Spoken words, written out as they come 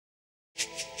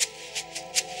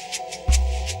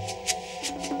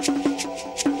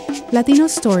Latino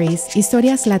Stories,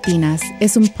 Historias Latinas,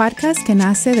 es un podcast que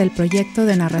nace del proyecto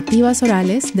de narrativas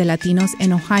orales de latinos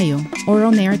en Ohio,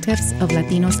 Oral Narratives of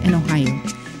Latinos in Ohio,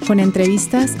 con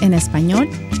entrevistas en español,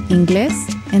 inglés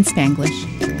y Spanglish.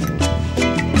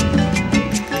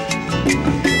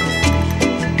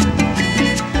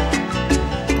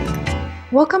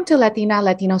 Welcome to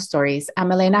Latino Stories.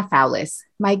 I'm Elena Fowles.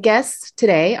 My guests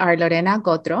today are Lorena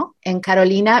Gotro and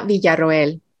Carolina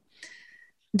Villarroel.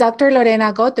 Dr.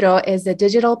 Lorena Gotro is the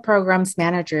Digital Programs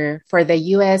Manager for the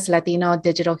U.S. Latino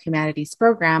Digital Humanities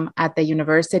Program at the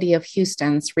University of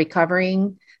Houston's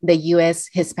Recovering the U.S.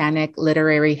 Hispanic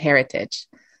Literary Heritage.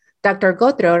 Dr.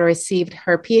 Gotro received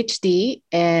her PhD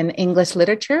in English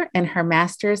Literature and her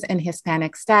Master's in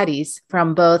Hispanic Studies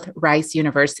from both Rice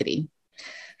University.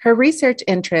 Her research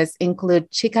interests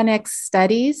include Chicanx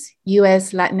Studies,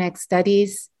 U.S. Latinx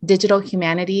Studies, Digital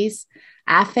Humanities,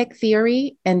 Affect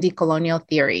Theory, and Decolonial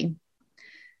Theory.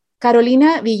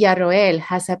 Carolina Villarroel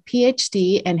has a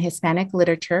PhD in Hispanic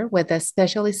Literature with a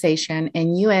specialization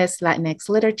in U.S. Latinx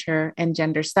Literature and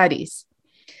Gender Studies.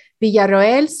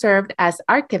 Villarroel served as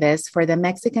archivist for the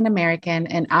Mexican American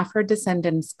and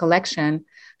Afro-Descendants collection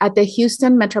at the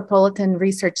Houston Metropolitan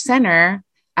Research Center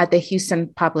at the Houston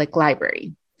Public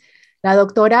Library. La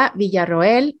doctora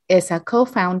Villarroel is a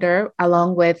co-founder,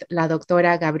 along with la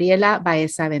doctora Gabriela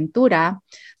Baeza Ventura,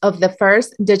 of the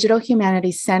first Digital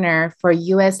Humanities Center for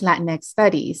U.S. Latinx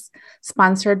Studies,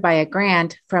 sponsored by a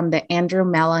grant from the Andrew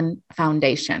Mellon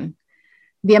Foundation.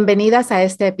 Bienvenidas a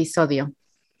este episodio.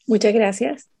 Muchas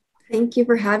gracias. Thank you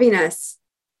for having us.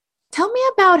 Tell me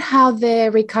about how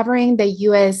the Recovering the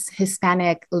U.S.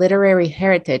 Hispanic Literary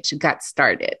Heritage got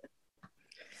started.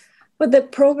 Well, the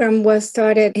program was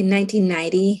started in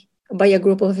 1990 by a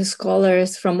group of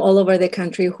scholars from all over the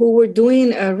country who were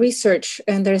doing research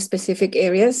in their specific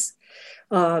areas,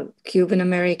 Cuban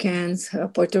Americans,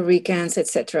 Puerto Ricans,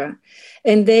 etc.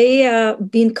 And they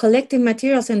been collecting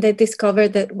materials, and they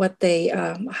discovered that what they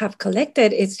have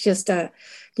collected is just,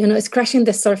 scratching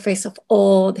the surface of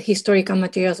all the historical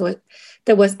materials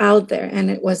that was out there,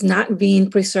 and it was not being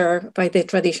preserved by the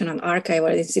traditional archive or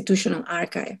the institutional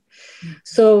archive. Mm-hmm.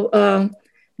 So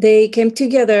they came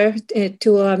together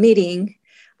to a meeting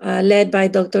led by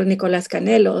Dr. Nicolás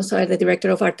Canelos, the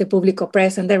director of Arte Público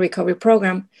Press and the Recovery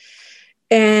Program.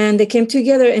 And they came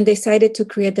together and decided to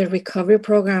create the Recovery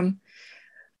Program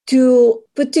to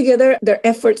put together their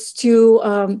efforts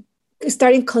to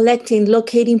starting collecting,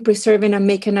 locating, preserving, and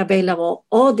making available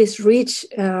all this rich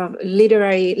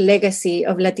literary legacy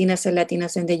of Latinas and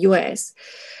Latinos in the U.S.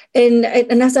 And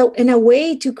as in a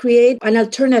way to create an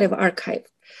alternative archive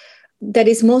that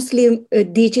is mostly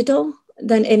digital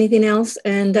than anything else,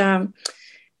 and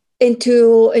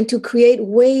to create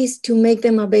ways to make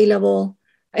them available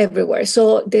everywhere.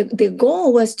 So the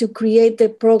goal was to create the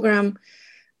program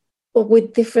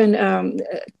with different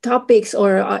topics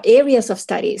or areas of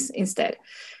studies instead.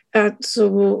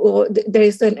 So there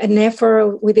is an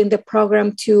effort within the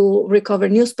program to recover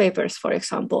newspapers, for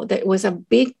example. That was a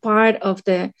big part of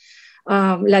the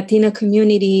Latino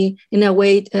community in a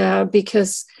way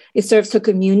because it serves to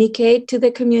communicate to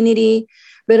the community,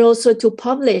 but also to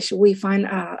publish. We find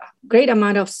a great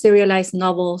amount of serialized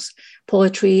novels,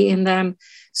 poetry in them.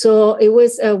 So it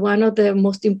was one of the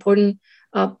most important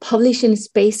publishing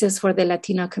spaces for the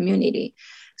Latino community.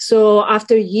 So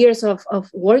after years of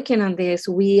working on this,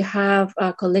 we have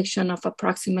a collection of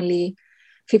approximately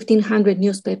 1,500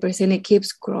 newspapers, and it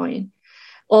keeps growing.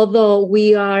 Although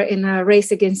we are in a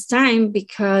race against time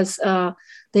because the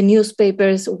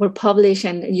newspapers were published,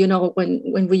 and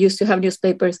when we used to have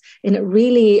newspapers in a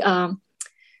really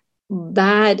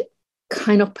bad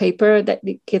kind of paper that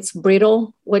it gets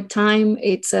brittle with time,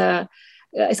 it's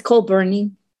called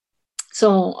burning.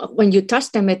 So when you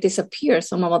touch them, it disappears,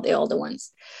 some of the older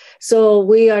ones. So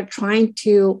we are trying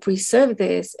to preserve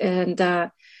this. And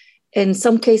in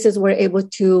some cases, we're able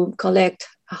to collect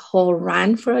a whole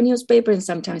run for a newspaper and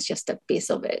sometimes just a piece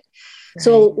of it. Right.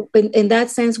 So in that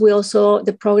sense,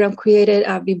 the program created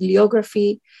a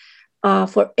bibliography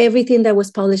for everything that was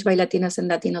published by Latinas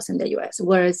and Latinos in the U.S.,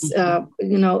 whereas,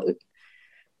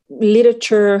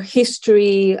 literature,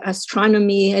 history,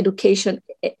 astronomy, education,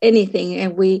 anything.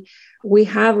 And we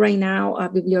have right now a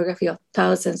bibliography of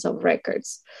thousands of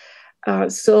records.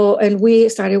 And we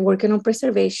started working on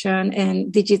preservation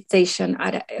and digitization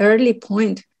at an early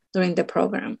point during the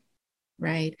program.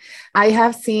 Right. I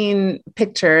have seen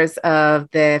pictures of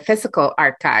the physical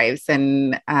archives,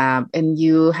 and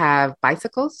you have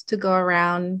bicycles to go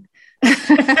around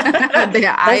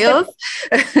The aisles.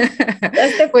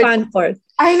 That's the fun part.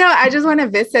 I know. I just want to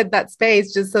visit that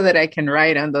space just so that I can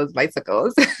ride on those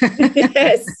bicycles.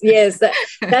 Yes.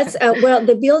 That's well,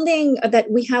 the building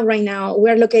that we have right now,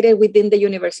 we're located within the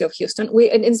University of Houston.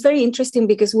 And it's very interesting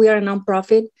because we are a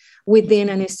nonprofit within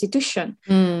an institution.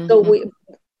 Mm-hmm. So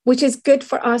which is good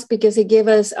for us because it gives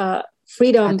us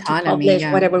freedom Autonomy, to publish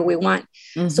whatever we want.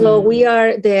 Mm-hmm. So we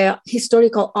are the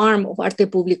historical arm of Arte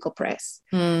Público Press.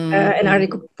 Mm-hmm. And Arte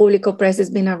Público Press has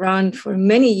been around for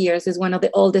many years. It's one of the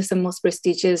oldest and most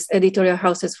prestigious editorial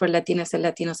houses for Latinas and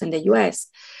Latinos in the U.S.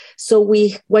 So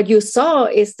what you saw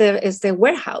is the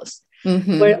warehouse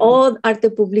where all Arte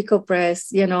Público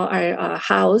Press, are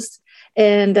housed.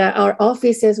 And our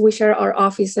offices, we share our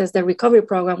offices, the recovery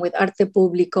program with Arte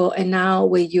Público and now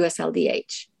with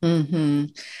USLDH.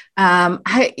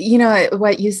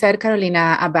 What you said,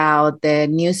 Carolina, about the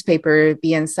newspaper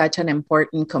being such an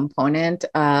important component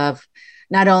of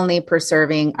not only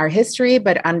preserving our history,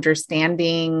 but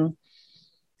understanding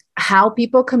how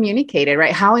people communicated,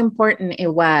 right? How important it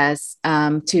was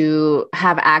to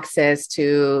have access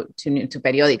to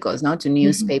periódicos, to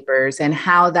newspapers, and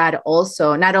how that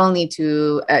also not only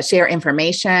to share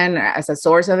information as a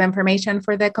source of information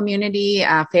for the community,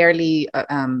 fairly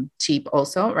cheap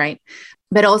also, right?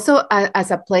 But also as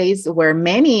a place where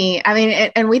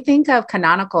and we think of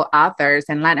canonical authors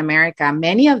in Latin America,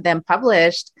 many of them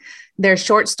published their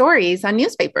short stories on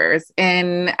newspapers.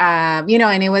 And,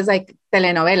 and it was like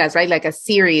telenovelas, right? Like a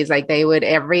series, like they would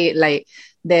El Cuento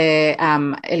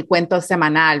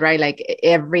Semanal, right? Like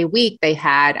every week they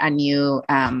had a new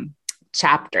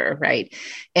chapter, right?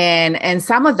 And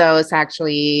some of those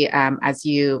actually, as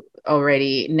you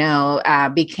already know,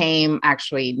 became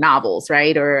actually novels,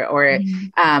 right? Or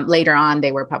later on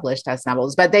they were published as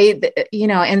novels, but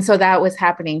and so that was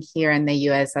happening here in the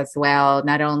US as well,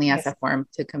 not only as a form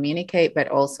to communicate, but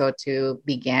also to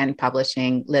begin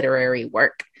publishing literary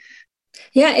work.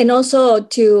 Yeah, and also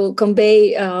to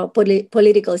convey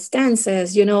political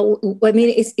stances.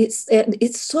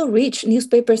 It's so rich.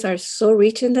 Newspapers are so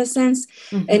rich in that sense.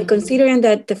 And considering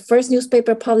that the first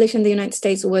newspaper published in the United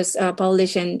States was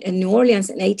published in New Orleans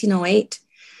in 1808,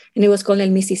 and it was called El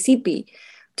Mississippi.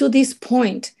 To this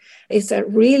point, it's a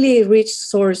really rich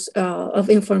source of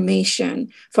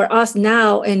information for us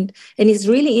now. And it's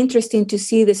really interesting to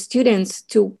see the students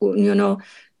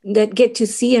that get to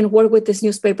see and work with these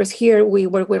newspapers here. We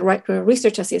work with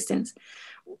research assistants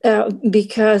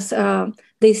because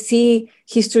they see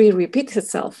history repeats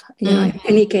itself, in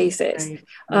many cases,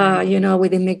 right.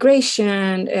 With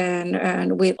immigration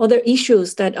and with other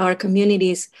issues that our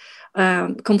communities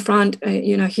confront,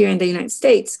 here in the United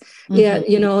States.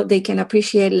 They can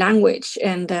appreciate language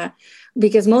and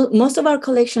because most of our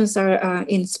collections are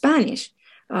in Spanish.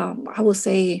 I will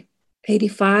say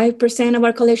 85% of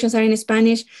our collections are in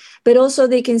Spanish, but also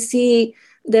they can see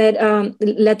that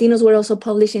Latinos were also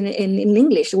published in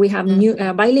English. We have new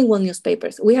bilingual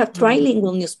newspapers. We have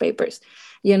trilingual newspapers,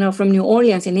 from New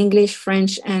Orleans in English,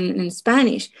 French, and in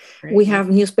Spanish. Right. We have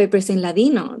newspapers in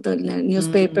Ladino, the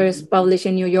newspapers published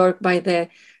in New York by the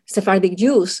Sephardic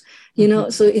Jews.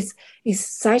 So it's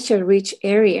such a rich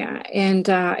area,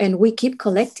 and we keep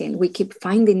collecting. We keep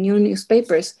finding new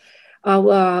newspapers.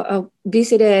 I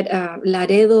visited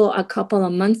Laredo a couple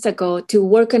of months ago to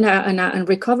work on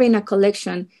recovering a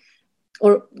collection,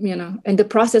 or in the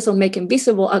process of making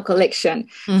visible a collection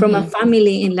from a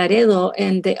family in Laredo,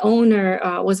 and the owner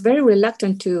was very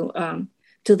reluctant to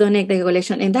donate the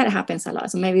collection, and that happens a lot.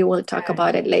 So maybe we'll talk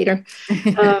about it later,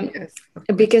 yes,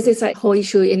 because it's a whole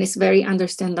issue, and it's very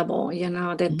understandable.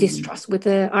 The distrust with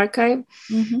the archive,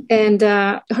 and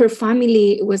her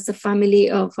family was the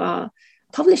family of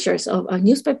publishers, of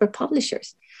newspaper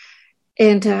publishers,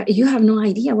 and you have no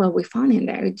idea what we found in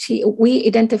there. We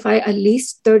identified at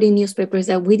least 30 newspapers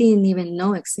that we didn't even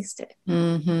know existed.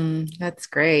 That's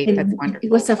great. And that's wonderful.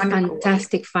 It was a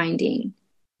fantastic finding.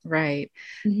 Right.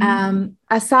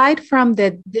 Aside from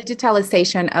the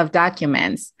digitalization of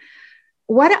documents,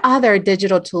 what other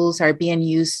digital tools are being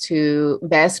used to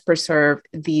best preserve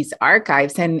these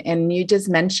archives? And you just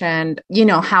mentioned,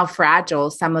 how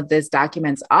fragile some of these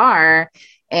documents are.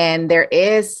 And there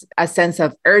is a sense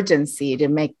of urgency to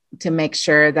make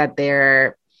sure that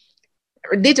they're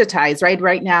digitized, right?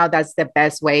 Right now, that's the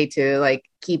best way to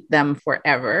keep them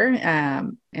forever,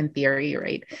 in theory,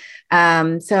 right?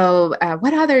 So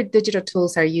what other digital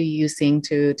tools are you using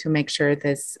to make sure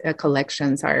these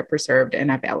collections are preserved and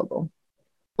available?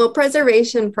 Well,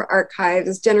 preservation for archives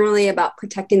is generally about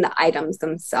protecting the items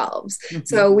themselves. Mhm.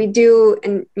 So we do,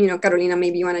 and Carolina,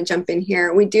 maybe you want to jump in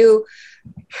here. We do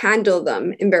handle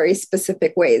them in very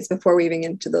specific ways before we even get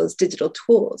into those digital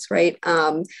tools, right?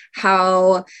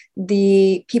 How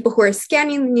the people who are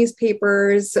scanning the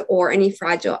newspapers or any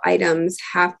fragile items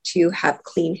have to have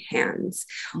clean hands,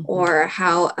 or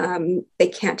how they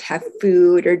can't have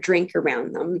food or drink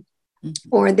around them.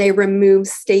 Or they remove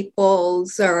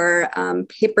staples or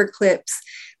paper clips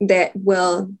that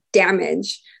will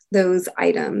damage those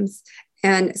items.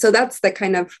 And so that's the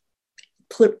kind of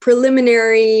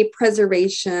preliminary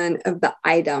preservation of the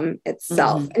item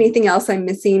itself. Anything else I'm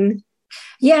missing?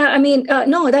 Yeah, I mean,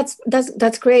 no,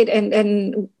 that's great.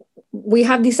 And we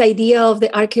have this idea of the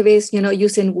archivist,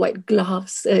 using white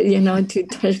gloves, to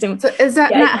touch them. So is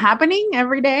that not happening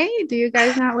every day? Do you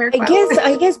guys not wear gloves?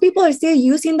 I guess people are still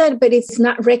using that, but it's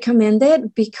not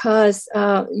recommended because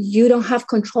you don't have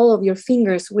control of your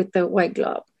fingers with the white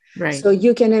glove. Right. So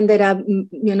you can end up,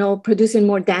 producing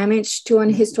more damage to an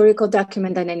historical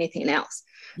document than anything else.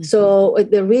 So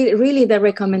really the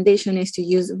recommendation is to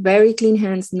use very clean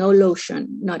hands, no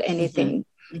lotion, not anything,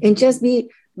 and just be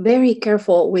very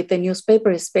careful with the newspaper,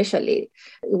 especially.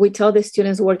 We tell the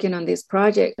students working on this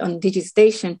project on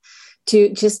DigiStation to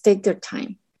just take their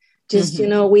time. Just,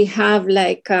 we have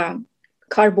like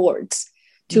cardboards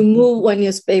to move one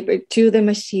newspaper to the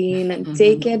machine and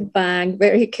take it back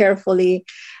very carefully.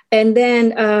 And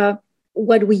then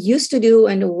what we used to do,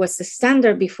 and it was the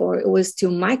standard before, it was to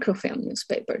microfilm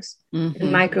newspapers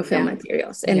and microfilm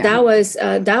materials. And that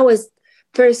was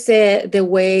per se the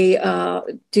way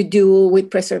to do with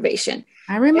preservation.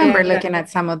 I remember looking at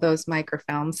some of those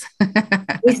microfilms.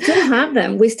 We still have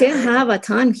them. We still have a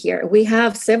ton here. We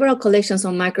have several collections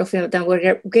on microfilm that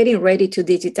we're getting ready to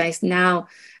digitize now.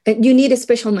 And you need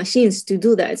special machines to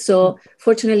do that. So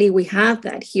fortunately, we have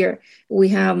that here. We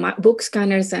have book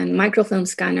scanners and microfilm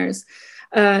scanners.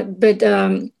 But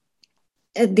that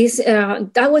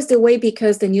was the way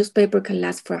because the newspaper can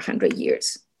last for 100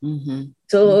 years.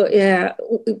 So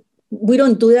we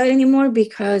don't do that anymore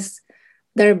because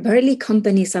there are barely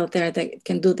companies out there that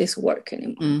can do this work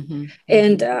anymore.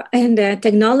 And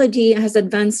technology has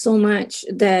advanced so much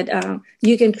that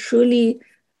you can truly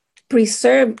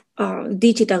preserve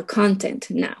digital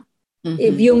content now.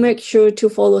 If you make sure to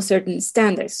follow certain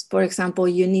standards. For example,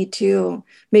 you need to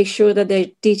make sure that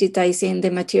they're digitizing the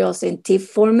materials in TIFF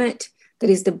format. That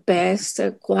is the best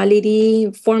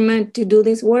quality format to do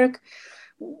this work,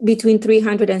 between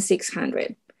 300 and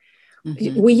 600.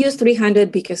 We use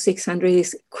 300 because 600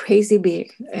 is crazy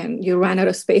big and you run out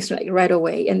of space right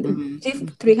away. And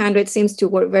TIFF 300 seems to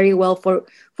work very well for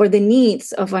the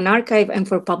needs of an archive and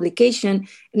for publication.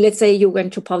 Let's say you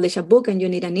went to publish a book and you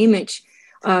need an image.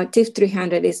 TIFF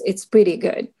 300 it's pretty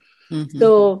good.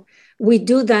 So we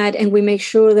do that, and we make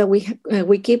sure that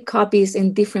we keep copies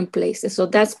in different places. So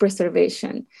that's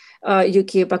preservation. You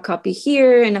keep a copy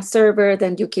here in a server,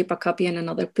 then you keep a copy in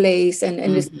another place, and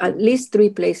there's at least 3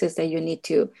 places that you need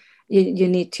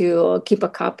to keep a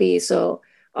copy. So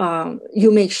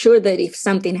you make sure that if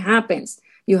something happens,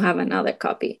 you have another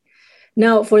copy.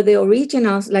 Now, for the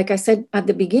originals, like I said at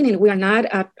the beginning, we are not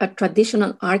a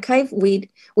traditional archive. We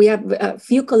have a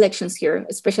few collections here,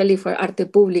 especially for Arte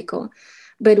Público.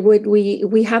 But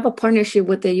we have a partnership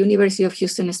with the University of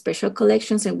Houston Special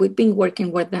Collections, and we've been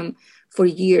working with them for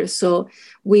years. So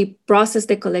we process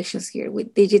the collections here. We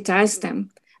digitize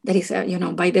them. That is,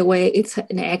 by the way, it's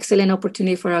an excellent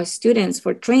opportunity for our students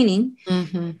for training.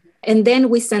 And then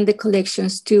we send the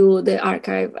collections to the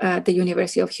archive at the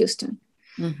University of Houston.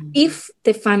 If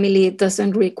the family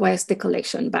doesn't request the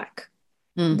collection back.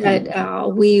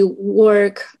 That we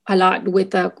work a lot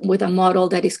with a model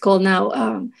that is called now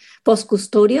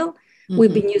post-custodial.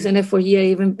 We've been using it for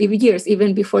years,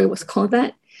 even before it was called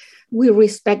that. We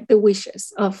respect the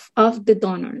wishes of the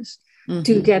donors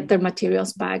to get their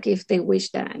materials back if they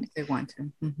wish that. They want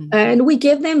to. And we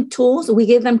give them tools. We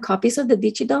give them copies of the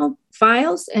digital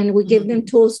files, and we give them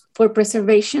tools for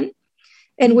preservation.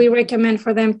 And we recommend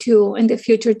for them to, in the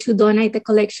future, to donate the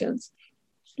collections,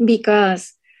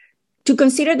 because to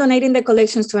consider donating the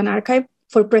collections to an archive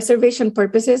for preservation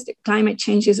purposes, climate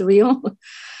change is real.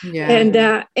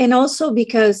 And also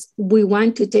because we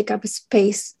want to take up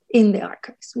space in the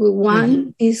archives. We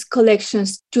want these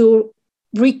collections to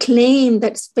reclaim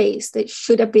that space that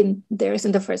should have been theirs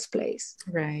in the first place.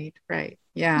 Right.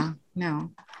 Yeah, no.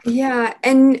 Yeah,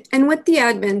 and with the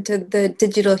advent of the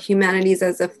digital humanities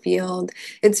as a field,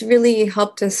 it's really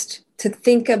helped us to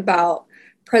think about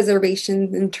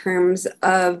preservation in terms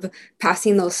of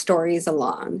passing those stories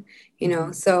along.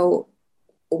 So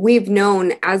we've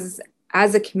known as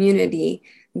a community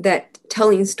that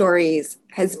telling stories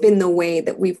has been the way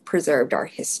that we've preserved our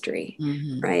history,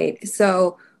 right?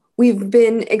 So we've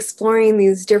been exploring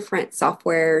these different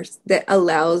softwares that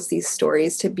allows these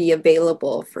stories to be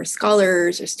available for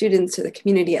scholars or students or the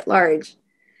community at large.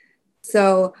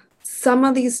 So some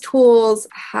of these tools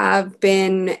have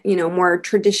been, more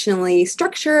traditionally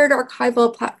structured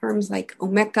archival platforms like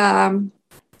Omeka.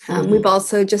 We've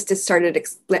also just started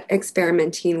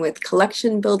experimenting with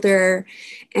Collection Builder,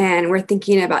 and we're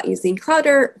thinking about using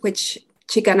Clowder, which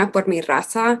Chicana por mi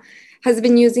Raza has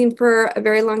been using for a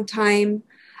very long time.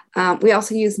 We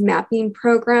also use mapping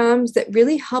programs that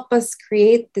really help us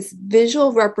create this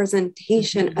visual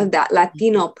representation of that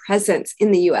Latino presence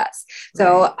in the US.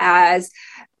 So as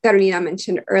Carolina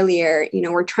mentioned earlier,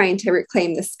 we're trying to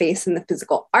reclaim the space in the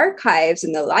physical archives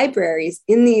and the libraries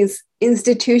in these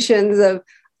institutions of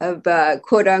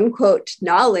quote unquote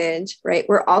knowledge, right?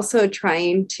 We're also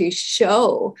trying to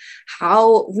show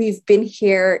how we've been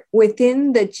here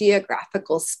within the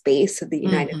geographical space of the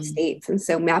United States. And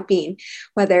so mapping,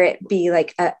 whether it be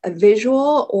like a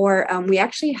visual or we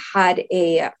actually had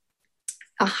a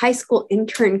high school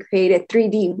intern create a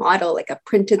 3D model, like a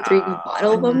printed 3D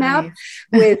model of a map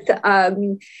with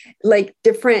like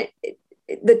different,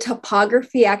 the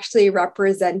topography actually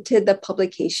represented the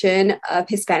publication of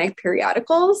Hispanic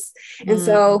periodicals. And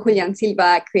so Julian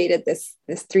Silva created this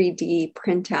 3D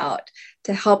printout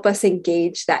to help us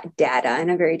engage that data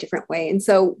in a very different way. And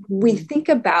so we think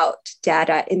about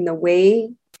data in the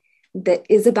way that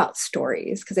is about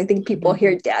stories, because I think people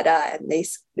hear data and they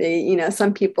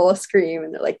some people scream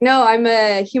and they're like, no, I'm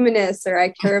a humanist, or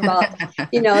I care about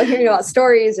hearing about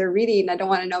stories or reading. I don't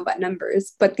want to know about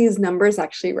numbers. But these numbers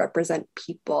actually represent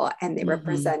people, and they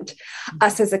represent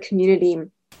us as a community.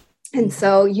 And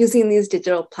so using these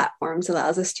digital platforms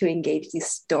allows us to engage these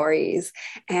stories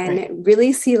and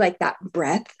really see like that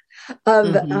breadth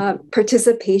of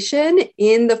participation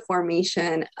in the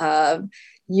formation of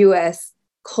U.S.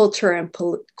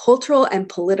 cultural and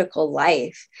political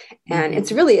life. And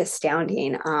it's really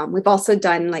astounding. We've also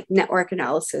done like network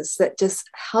analysis that just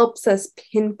helps us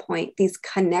pinpoint these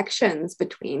connections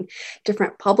between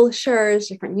different publishers,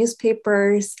 different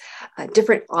newspapers,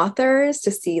 different authors,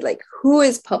 to see like who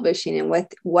is publishing and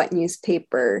with what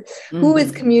newspaper, who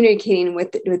is communicating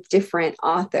with different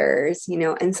authors,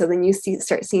 and so then you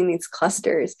start seeing these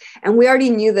clusters. And we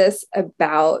already knew this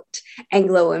about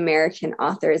Anglo-American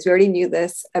authors. We already knew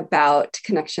this about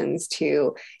connections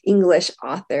to English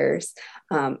authors,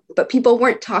 but people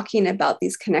weren't talking about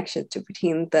these connections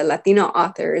between the Latino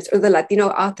authors or the Latino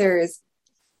authors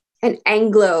and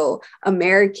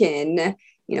Anglo-American,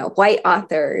 white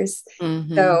authors.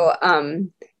 So,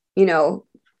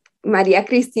 Maria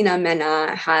Cristina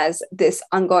Mena has this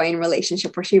ongoing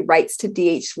relationship where she writes to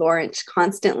D.H. Lawrence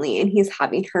constantly, and he's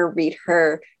having her read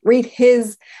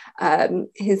his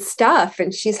stuff,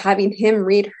 and she's having him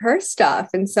read her stuff.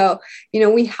 And so,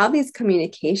 we have these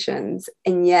communications,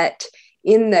 and yet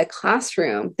in the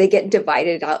classroom, they get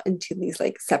divided out into these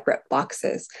like separate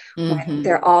boxes when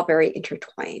they're all very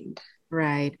intertwined.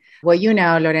 Right. Well,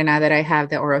 Lorena, that I have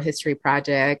the Oral History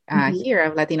Project here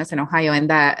of Latinos in Ohio, and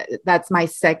that's my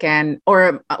second,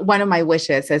 or one of my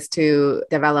wishes, is to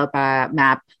develop a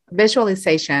map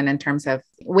visualization in terms of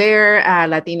where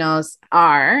Latinos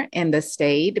are in the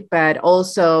state, but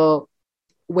also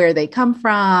where they come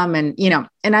from. And,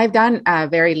 and I've done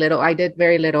very little. I did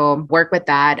very little work with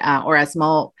that, or a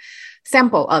small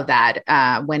sample of that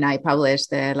when I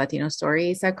published the Latino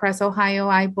Stories Across Ohio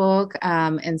iBook.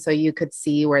 And so you could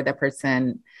see where the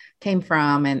person came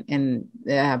from,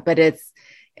 but it's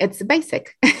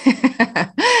basic.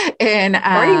 And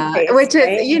which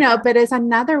is, but it's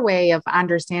another way of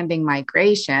understanding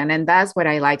migration. And that's what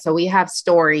I like. So we have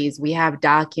stories, we have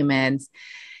documents,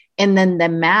 and then the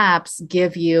maps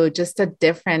give you just a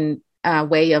different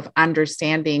way of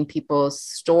understanding people's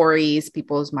stories,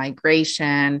 people's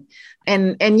migration.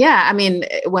 And yeah, I mean,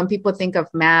 when people think of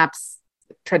maps,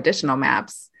 traditional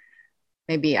maps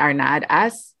maybe are not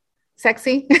as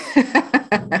sexy. I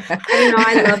don't know.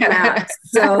 I love maps.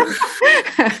 So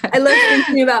I love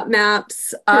thinking about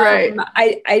maps. Right.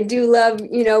 I do love,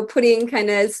 putting kind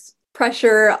of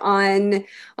pressure on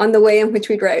the way in which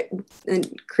we write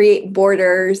and create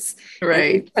borders.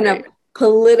 Right. And kind of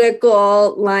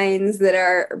political lines that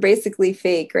are basically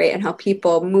fake, right? And how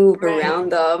people move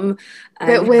around them.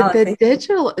 But with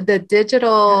the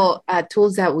digital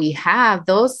tools that we have,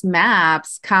 those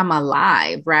maps come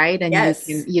alive, right? And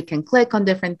you can click on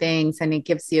different things and it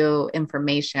gives you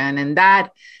information. And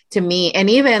that to me, and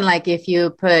even like if you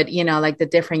put, like the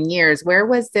different years, where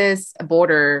was this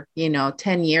border,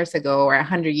 10 years ago or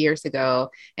 100 years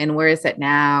ago, and where is it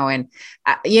now? And,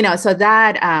 so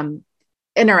that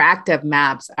interactive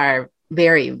maps are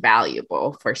very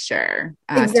valuable for sure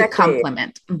to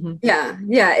complement. Mm-hmm.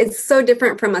 Yeah. It's so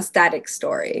different from a static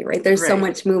story, right? There's so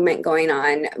much movement going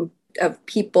on of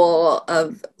people,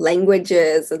 of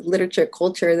languages, of literature,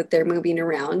 culture that they're moving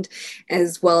around,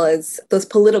 as well as those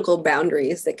political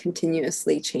boundaries that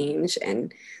continuously change.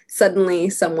 And suddenly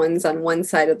someone's on one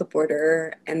side of the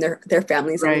border and their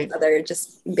family's on the other,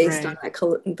 just based on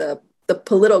the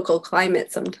political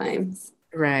climate sometimes.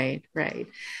 Right.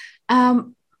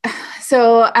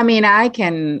 So, I mean, I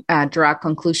can draw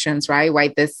conclusions, right?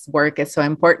 Why this work is so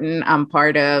important. I'm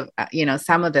part of,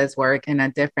 some of this work in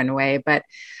a different way, but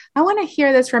I want to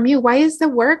hear this from you. Why is the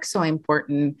work so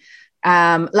important?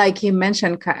 Like you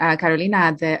mentioned,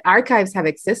 Carolina, the archives have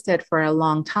existed for a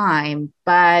long time,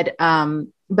 but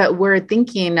we're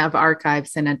thinking of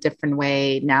archives in a different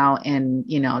way now in,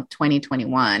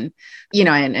 2021,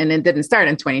 and it didn't start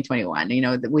in 2021,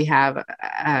 we have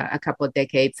a couple of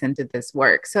decades into this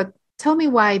work. So tell me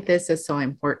why this is so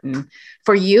important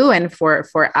for you and for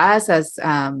us as,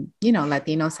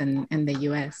 Latinos in the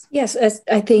U.S. Yes,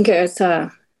 I think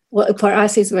for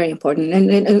us, it's very important.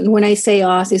 And when I say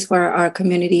us, it's for our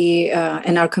community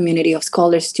and our community of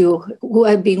scholars too, who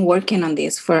have been working on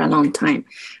this for a long time.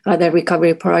 The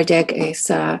Recovery Project is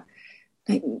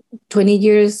 20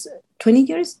 years, 30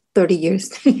 years.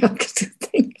 It's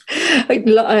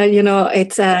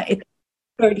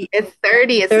 30. It's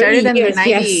 30. It started in the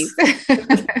 90s.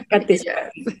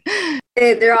 Yes.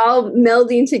 They're all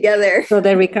melding together. So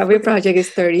the Recovery Project is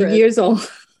 30 years old.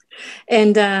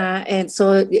 And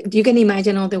so you can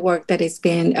imagine all the work that is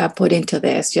being put into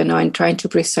this, and trying to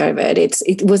preserve it.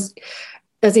 It was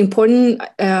as important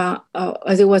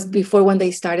as it was before when they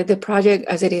started the project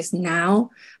as it is now,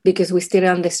 because we still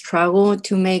on the struggle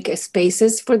to make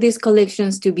spaces for these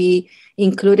collections to be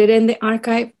included in the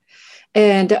archive.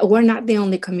 And we're not the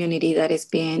only community that is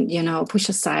being, pushed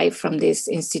aside from this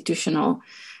institutional,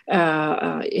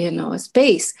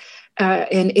 space.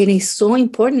 And it is so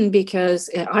important because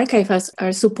archives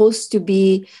are supposed to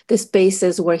be the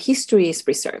spaces where history is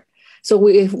preserved. So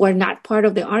if we're not part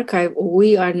of the archive,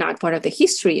 we are not part of the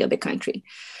history of the country.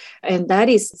 And that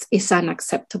is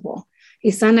unacceptable.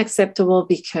 It's unacceptable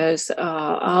because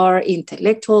our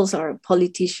intellectuals, our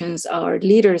politicians, our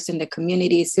leaders in the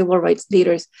community, civil rights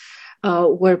leaders,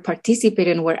 were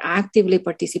actively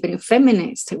participating,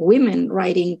 feminists, women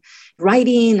writing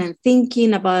and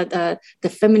thinking about the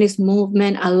feminist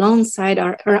movement alongside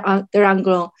their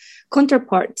Anglo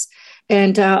counterparts.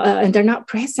 And they're not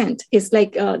present. It's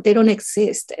like they don't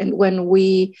exist. And when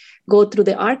we go through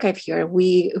the archive here,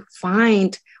 we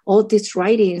find all these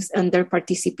writings and their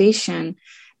participation.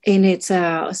 And it's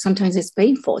sometimes it's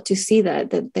painful to see that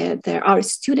there are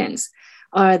students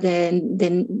or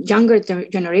the younger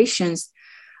generations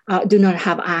do not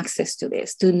have access to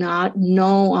this, do not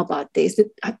know about this.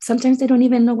 Sometimes they don't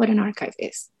even know what an archive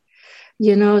is.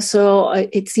 So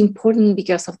it's important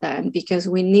because of that, and because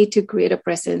we need to create a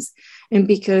presence, and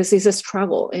because it's a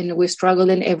struggle, and we're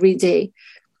struggling every day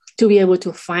to be able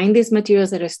to find these materials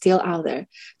that are still out there,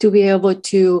 to be able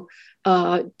to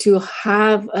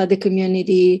have the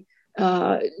community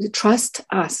trust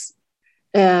us.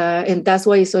 And that's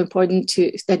why it's so important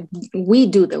that we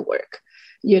do the work,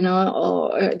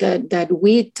 or that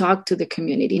we talk to the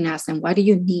community and ask them, what do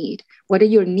you need? What are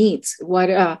your needs?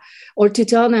 Or to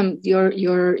tell them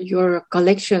your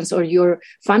collections or your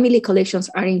family collections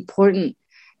are important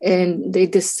and they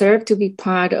deserve to be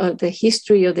part of the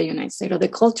history of the United States or the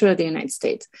culture of the United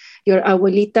States. Your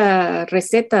abuelita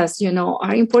recetas,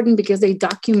 are important because they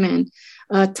document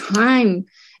time.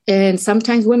 And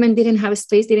sometimes women didn't have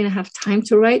space, didn't have time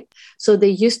to write. So they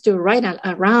used to write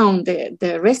around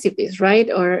the recipes, right?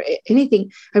 Or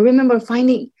anything. I remember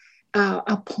finding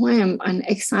a poem, an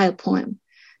exile poem,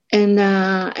 in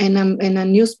a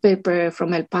newspaper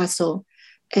from El Paso.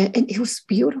 And it was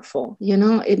beautiful,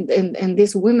 and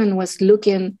this woman was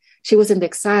looking, she was in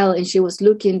exile and she was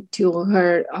looking to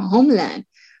her homeland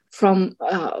from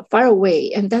far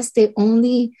away. And that's the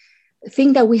only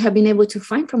thing that we have been able to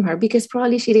find from her, because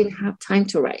probably she didn't have time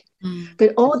to write.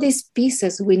 But all these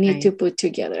pieces we need to put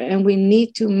together, and we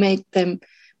need to make them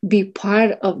be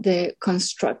part of the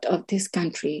construct of this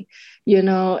country,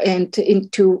 and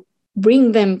to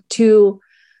bring them to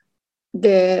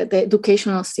the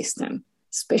educational system,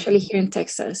 especially here in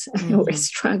Texas. Mm-hmm. We're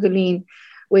struggling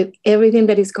with everything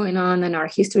that is going on, and our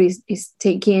history is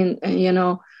taking,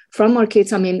 from our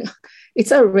kids. I mean,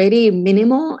 it's already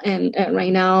minimal, and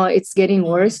right now it's getting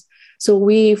worse. So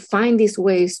we find these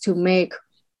ways to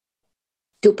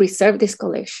preserve this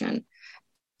collection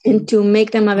and to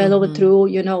make them available through,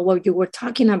 what you were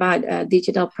talking about,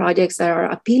 digital projects that are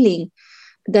appealing.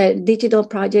 The digital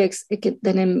projects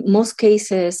that in most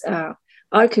cases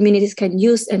our communities can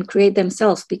use and create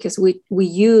themselves, because we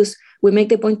make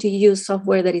the point to use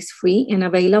software that is free and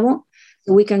available.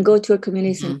 So we can go to our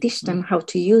communities and teach them how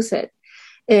to use it.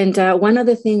 And one of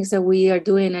the things that we are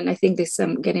doing, and I think this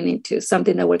I'm getting into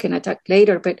something that we're going to talk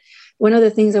later, but one of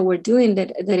the things that we're doing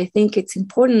that I think it's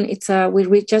important,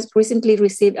 we just recently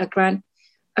received a grant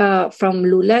from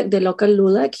LULAC, the local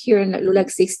LULAC here in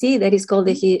LULAC 60, that is called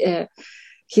the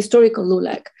Historical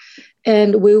LULAC.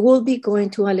 And we will be going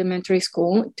to elementary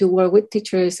school to work with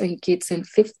teachers and kids in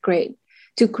 5th grade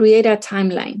to create a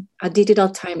timeline, a digital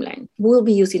timeline. We'll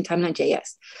be using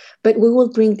Timeline.js, but we will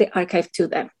bring the archive to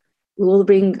them. We will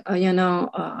bring,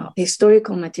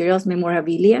 historical materials,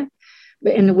 memorabilia,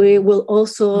 and we will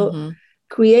also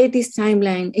create this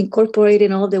timeline,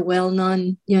 incorporating all the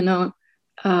well-known,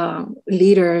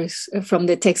 leaders from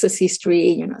the Texas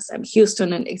history, Sam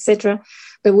Houston and etc.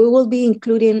 But we will be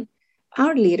including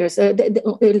our leaders,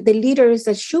 the leaders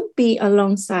that should be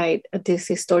alongside these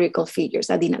historical figures,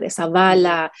 Adina de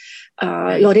Zavala,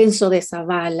 Lorenzo de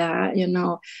Zavala,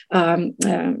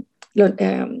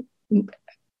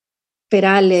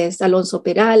 Perales, Alonso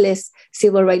Perales,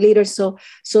 civil rights leaders.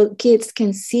 So kids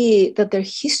can see that their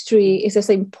history is as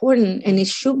important, and it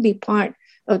should be part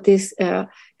of this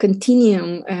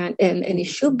continuum, and it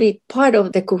should be part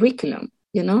of the curriculum,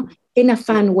 in a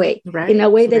fun way, in a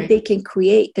way that they can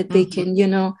create, that they can,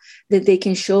 that they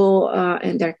can show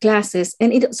in their classes.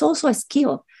 And it's also a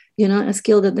skill, a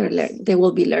skill that they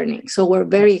will be learning. So we're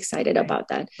very excited about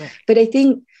that. Right. But I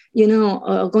think,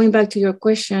 going back to your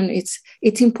question,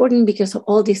 it's important because of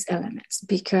all these elements,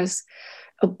 because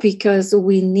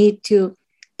we need to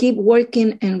keep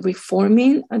working and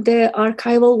reforming the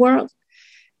archival world.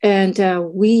 And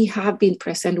we have been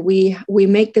present. We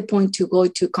make the point to go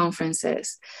to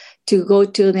conferences, to go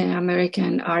to the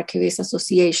American Archivists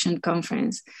Association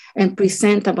conference and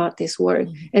present about this work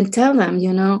and tell them,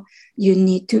 you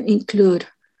need to include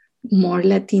more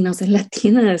Latinos and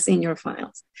Latinas in your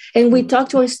files. And we talk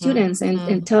to our students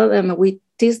and tell them, we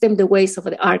teach them the ways of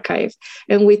the archive.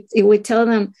 And we tell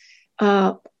them,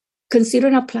 consider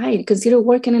applying, consider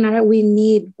working in art. We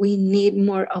need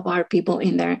more of our people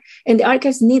in there. And the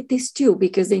archives need this too,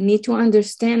 because they need to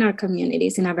understand our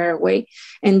communities in a better way.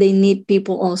 And they need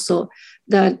people also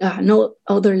that know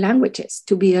other languages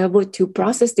to be able to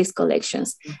process these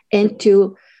collections and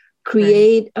to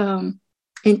create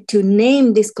and to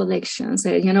name these collections,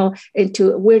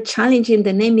 we're challenging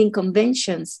the naming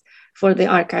conventions for the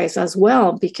archives as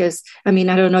well, because, I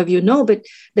don't know if you know, but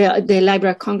the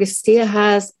Library of Congress still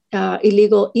has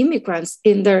illegal immigrants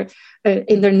in their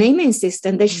naming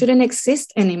system. They shouldn't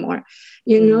exist anymore,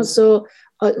 So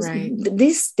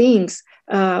these things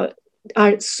are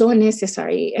so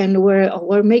necessary, and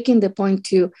we're making the point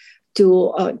to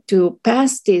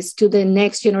pass this to the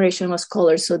next generation of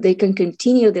scholars, so they can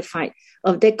continue the fight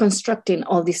of deconstructing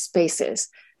all these spaces,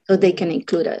 so they can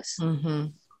include us.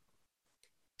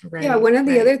 Right, one of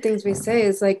the other things we say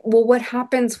is what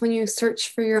happens when you search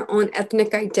for your own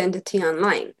ethnic identity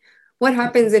online? What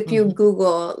happens if you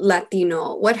Google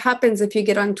Latino? What happens if you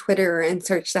get on Twitter and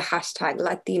search the hashtag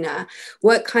Latina?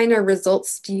 What kind of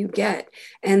results do you get?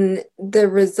 And the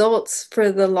results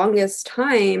for the longest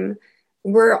time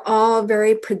were all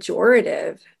very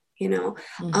pejorative,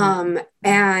 and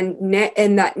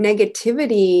that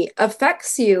negativity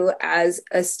affects you as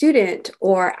a student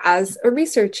or as a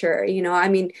researcher.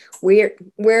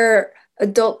 We're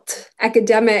adult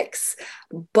academics,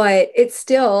 but it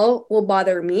still will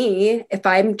bother me if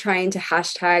I'm trying to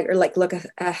hashtag or look at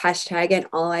a hashtag and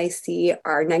all I see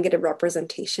are negative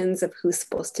representations of who's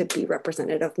supposed to be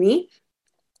representative of me.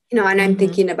 And I'm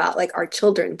thinking about our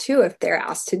children too, if they're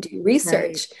asked to do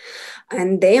research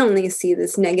and they only see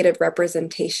this negative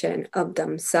representation of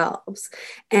themselves.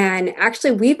 And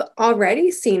actually, we've already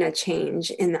seen a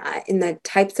change in that, in the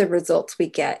types of results we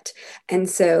get. And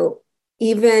so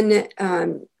even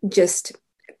just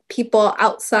people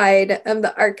outside of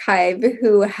the archive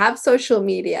who have social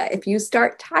media, if you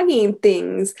start tagging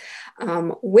things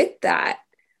with that,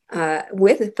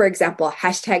 with, for example,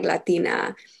 hashtag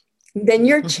Latina, then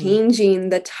you're changing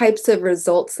the types of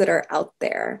results that are out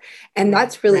there. And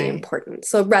that's really important.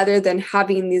 So rather than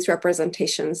having these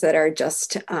representations that are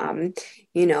just,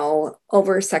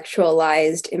 over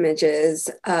sexualized images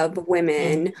of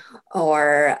women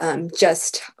or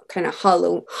just kind of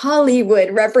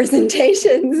Hollywood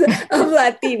representations of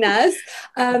Latinas,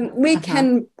 we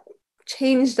can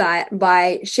change that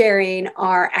by sharing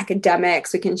our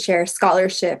academics. We can share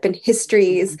scholarship and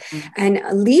histories and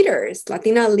leaders,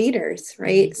 Latina leaders,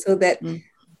 right? So that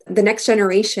the next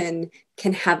generation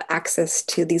can have access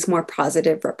to these more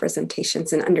positive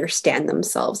representations and understand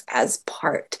themselves as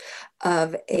part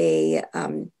of a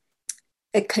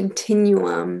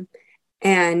continuum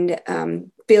and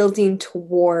building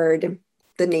toward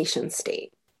the nation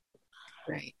state.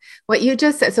 Right. What you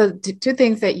just said, so two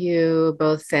things that you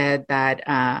both said that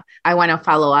I want to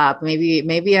follow up, maybe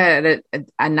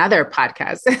another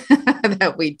podcast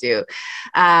that we do.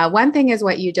 One thing is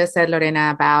what you just said,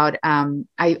 Lorena, about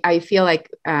I feel like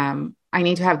I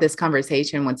need to have this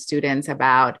conversation with students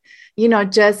about,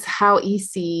 just how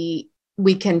easy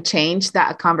we can change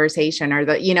that conversation or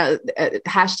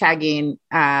hashtagging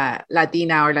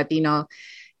Latina or Latino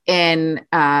and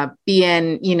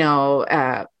being,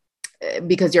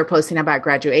 because you're posting about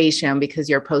graduation, because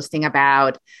you're posting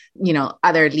about,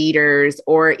 other leaders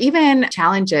or even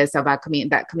challenges about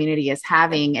that community is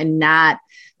having, and not,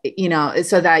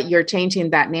 so that you're changing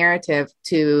that narrative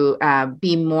to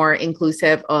be more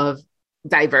inclusive of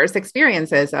diverse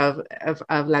experiences of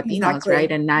Latinos,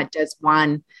 right? And not just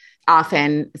one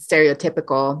often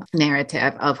stereotypical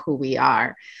narrative of who we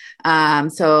are.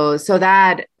 So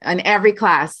that in every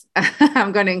class,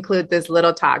 I'm going to include this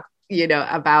little talk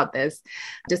about this,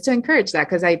 just to encourage that.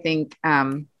 Cause I think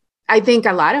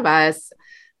a lot of us,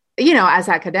 as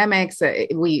academics,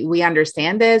 we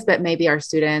understand this, but maybe our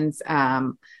students,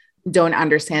 don't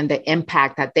understand the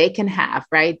impact that they can have,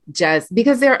 right? Just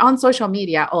because they're on social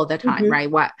media all the time,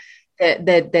 right? What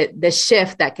the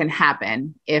shift that can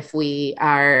happen if we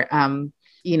are,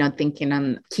 thinking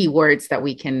on keywords that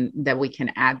we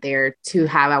can add there to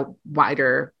have a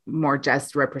wider, more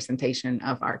just representation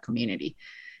of our community.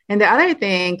 And the other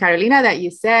thing, Carolina, that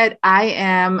you said,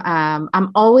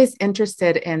 I'm always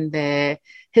interested in the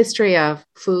history of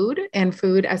food and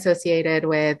food associated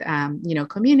with,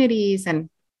 communities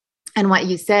and what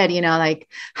you said, like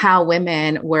how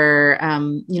women were,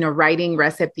 writing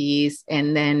recipes,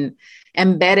 and then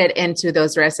embedded into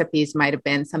those recipes might have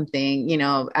been something,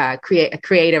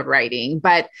 creative writing,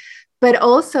 but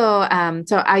also,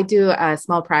 so I do a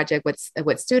small project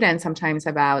with students sometimes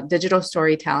about digital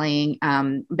storytelling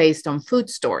based on food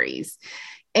stories.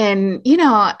 And,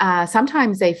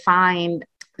 sometimes they find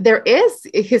there is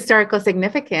historical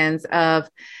significance of,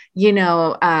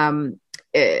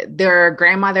 their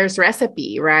grandmother's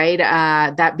recipe, right?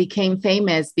 That became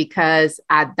famous because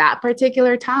at that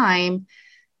particular time,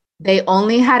 they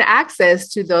only had access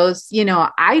to those,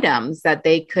 items that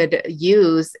they could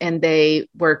use, and they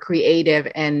were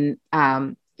creative and,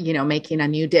 making a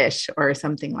new dish or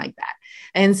something like that.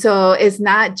 And so it's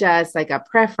not just like a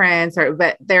preference,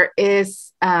 but there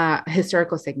is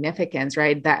historical significance,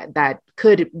 right? That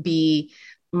could be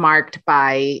marked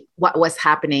by what was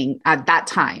happening at that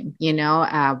time,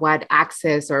 what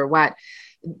access or what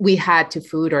we had to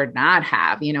food or not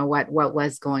have, what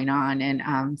was going on.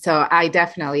 And so I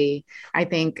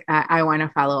think I want to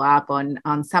follow up on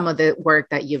some of the work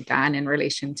that you've done in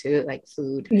relation to like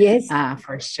food. Yes,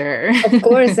 for sure. Of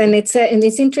course. And it's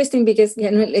interesting because,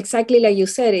 exactly like you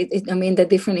said, the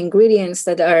different ingredients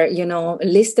that are,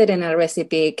 listed in a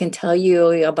recipe can tell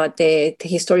you about the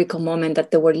historical moment that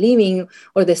they were living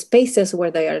or the spaces where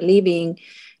they are living.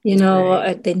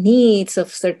 The needs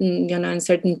of certain, in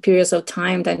certain periods of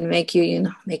time that make you,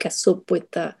 make a soup with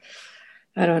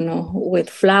with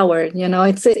flour,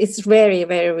 it's very,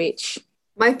 very rich.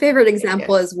 My favorite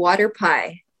example is water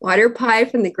pie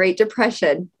from the Great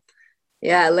Depression.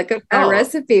 Yeah. Look up that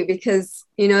recipe because,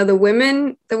 the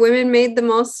women made the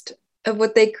most of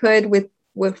what they could with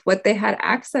what they had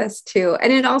access to.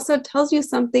 And it also tells you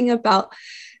something about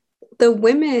the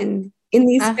women in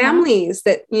these families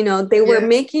that, they were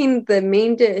making the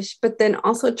main dish, but then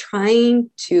also trying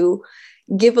to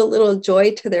give a little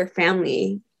joy to their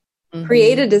family,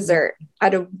 create a dessert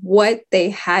out of what they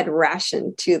had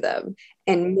rationed to them,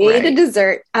 and made a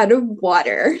dessert out of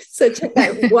water. So check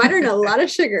that, water and a lot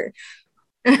of sugar.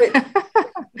 But,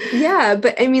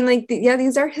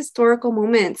 these are historical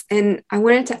moments. And I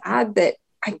wanted to add that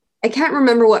I can't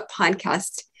remember what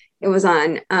podcast it was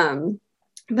on,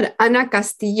 but Ana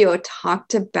Castillo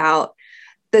talked about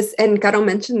this, and Caro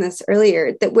mentioned this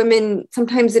earlier, that women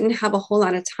sometimes didn't have a whole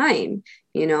lot of time,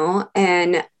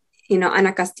 and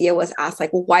Ana Castilla was asked,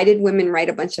 like, well, why did women write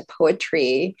a bunch of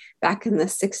poetry back in the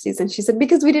 60s? And she said,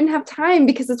 because we didn't have time,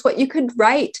 because it's what you could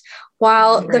write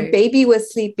while the baby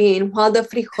was sleeping, while the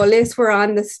frijoles were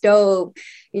on the stove,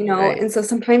 and so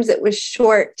sometimes it was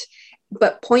short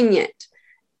but poignant.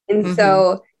 And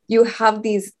so you have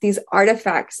these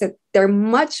artifacts that they're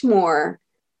much more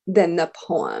than the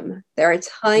poem. They're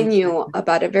telling you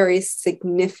about a very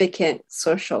significant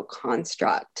social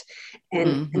construct.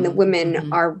 And the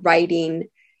women are writing,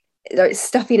 they're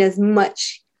stuffing as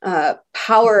much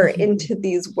power into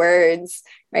these words,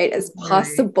 right, as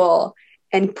possible,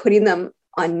 and putting them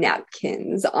on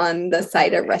napkins, on the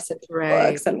side of recipe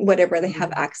books, and whatever they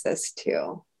have access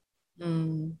to.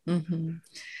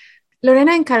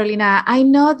 Lorena and Carolina, I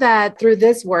know that through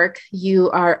this work, you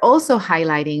are also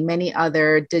highlighting many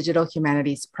other digital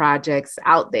humanities projects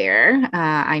out there.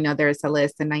 I know there's a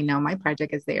list, and I know my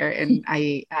project is there. And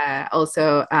I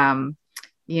also,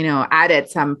 added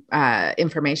some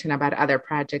information about other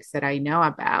projects that I know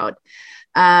about.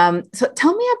 So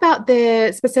tell me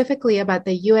specifically about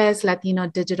the U.S. Latino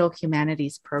Digital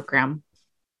Humanities Program.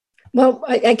 Well,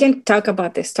 I can talk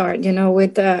about the start,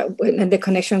 with the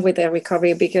connection with the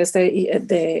recovery, because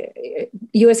the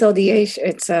USLDH,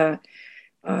 it's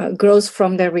grows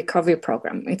from the recovery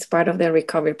program. It's part of the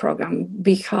recovery program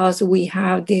because we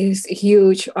have this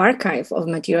huge archive of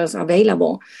materials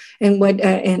available. And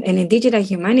and in digital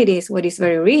humanities, what is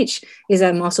very rich is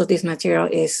that most of this material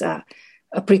is a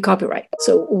pre-copyright.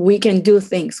 So we can do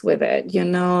things with it,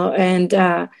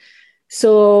 and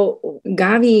so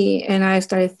Gaby and I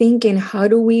started thinking, how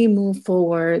do we move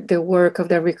forward the work of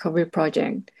the recovery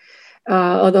project?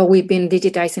 Although we've been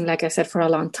digitizing, like I said, for a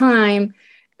long time.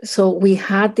 So we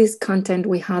had this content,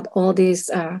 we had all these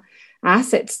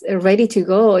assets ready to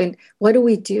go. And what do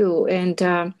we do?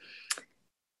 And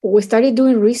we started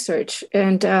doing research,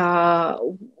 and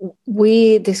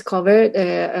we discovered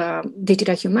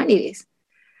digital humanities.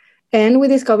 And we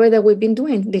discovered that we've been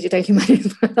doing digital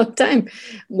humanities for a long time.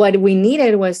 What we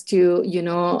needed was to,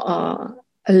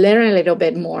 learn a little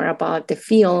bit more about the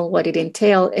field, what it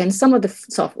entailed, and some of the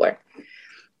software.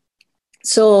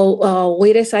 So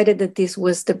we decided that this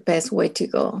was the best way to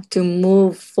go, to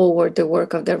move forward the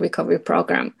work of the recovery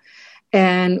program.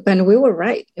 And we were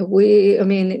right. It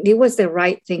was the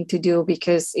right thing to do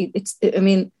because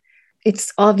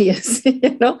it's obvious,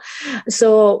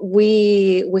 So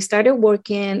we started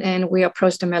working, and we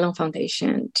approached the Mellon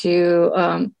Foundation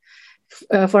for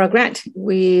a grant.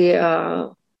 We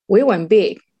went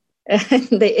big,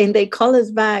 and they called us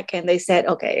back, and they said,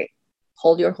 "Okay,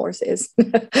 hold your horses.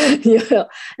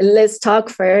 Let's talk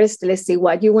first. Let's see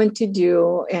what you want to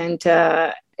do."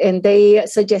 And they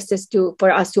suggested for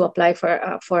us to apply for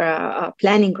a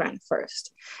planning grant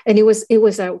first. And it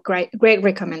was a great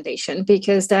recommendation,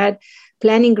 because that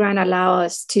planning grant allows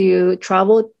us to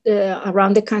travel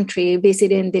around the country,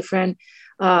 visiting different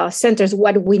centers.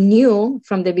 What we knew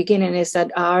from the beginning is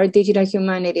that our digital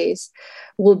humanities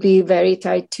will be very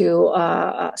tied to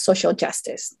social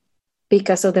justice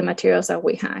because of the materials that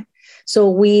we had. So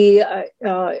we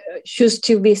choose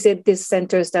to visit these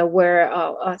centers that were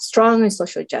strong in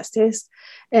social justice,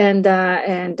 and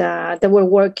that were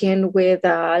working with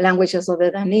languages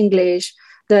other than English,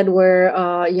 that were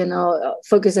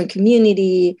focused on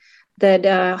community, that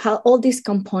had all these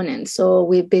components. So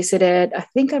we visited, I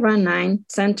think, around 9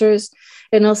 centers,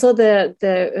 and also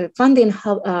the funding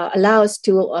allows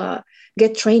to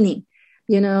get training.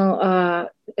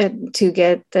 To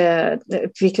get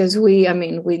because we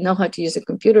know how to use a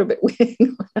computer, but we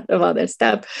know a lot of other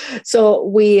stuff. So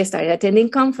we started attending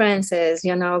conferences,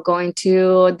 going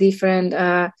to different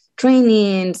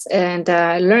trainings and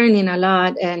learning a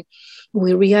lot. And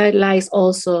we realized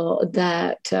also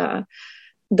that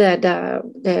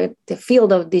the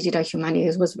field of digital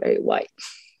humanities was very wide.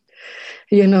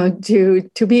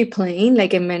 To be plain,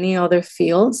 like in many other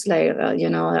fields, like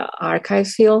archive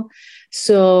field.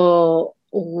 So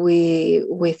we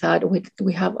thought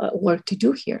we have work to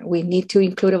do here. We need to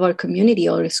include our community,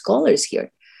 our scholars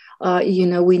here.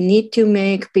 We need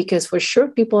to because for sure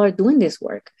people are doing this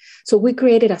work. So we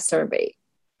created a survey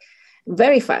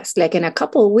very fast. Like in a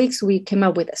couple of weeks, we came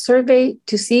up with a survey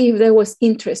to see if there was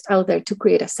interest out there to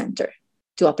create a center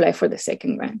to apply for the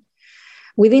second grant.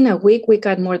 Within a week, we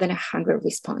got more than 100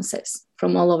 responses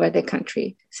from all over the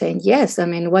country saying, yes,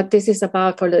 what this is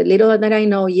about, for the little that I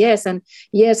know, yes. And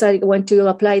yes, I want to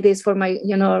apply this for my,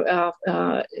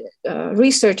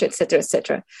 research, et cetera, et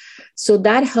cetera. So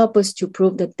that helped us to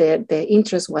prove that the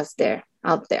interest was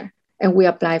out there. And we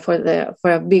applied for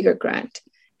a bigger grant.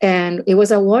 And it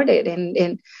was awarded.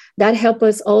 And that helped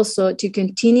us also to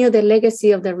continue the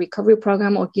legacy of the recovery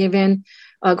program of giving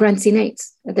grants in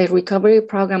AIDS. The recovery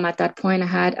program at that point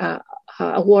had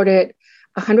awarded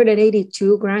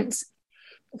 182 grants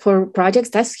for projects.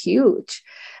 That's huge.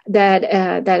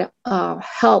 That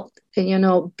helped,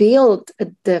 build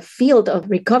the field of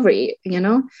recovery,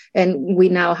 and we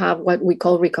now have what we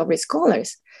call recovery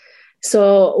scholars.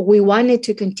 So we wanted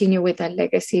to continue with that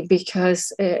legacy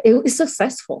because it is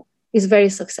successful. It's very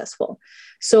successful.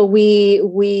 So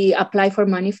we applied for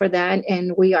money for that,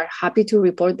 and we are happy to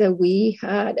report that we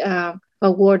had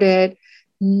awarded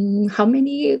how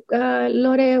many,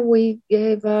 Lore, we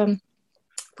gave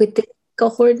with the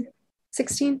cohort?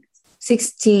 16.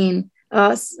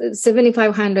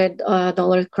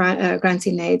 $7,500 grants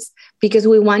in AIDS, because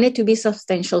we want it to be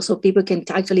substantial so people can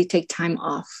actually take time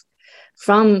off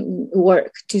from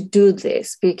work to do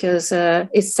this, because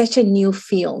it's such a new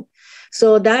field.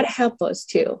 So that helped us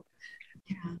too.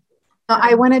 Yeah.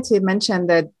 I wanted to mention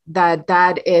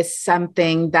that is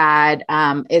something that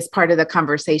is part of the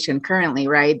conversation currently,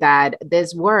 right? That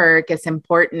this work is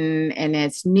important and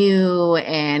it's new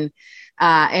and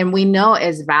we know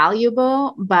it's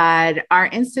valuable, but our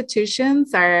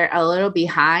institutions are a little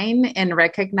behind in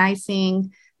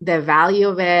recognizing the value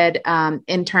of it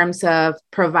in terms of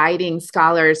providing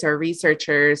scholars or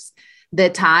researchers the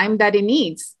time that it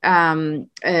needs,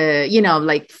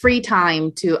 like free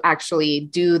time to actually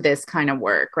do this kind of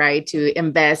work, right? To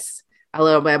invest a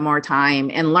little bit more time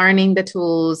in learning the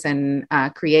tools and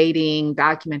creating,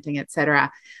 documenting, et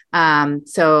cetera.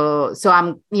 So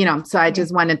I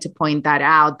just wanted to point that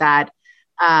out, that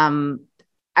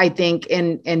I think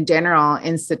in general,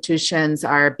 institutions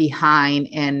are behind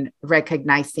in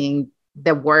recognizing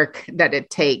the work that it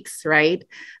takes, right?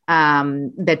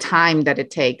 The time that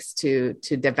it takes to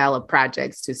develop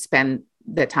projects, to spend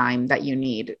the time that you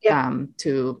need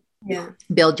to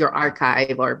build your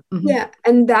archive or. Mm-hmm. Yeah.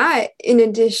 And that, in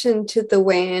addition to the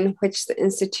way in which the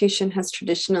institution has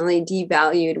traditionally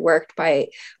devalued work by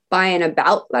and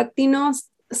about Latino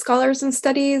scholars and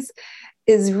studies,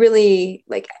 is really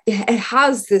like, it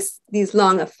has these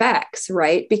long effects,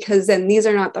 right? Because then these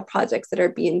are not the projects that are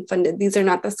being funded. These are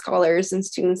not the scholars and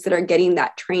students that are getting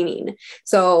that training.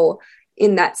 So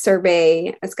in that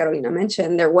survey, as Carolina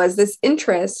mentioned, there was this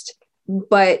interest,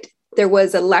 but there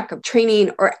was a lack of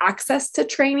training or access to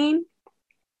training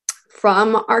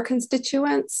from our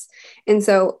constituents. And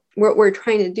so what we're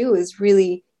trying to do is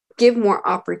really give more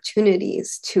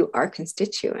opportunities to our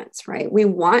constituents, right? We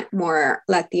want more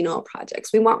Latino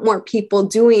projects. We want more people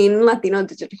doing Latino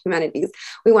digital humanities.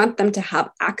 We want them to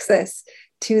have access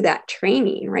to that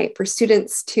training, right? For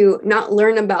students to not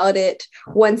learn about it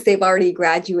once they've already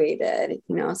graduated,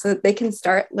 so that they can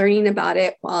start learning about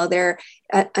it while they're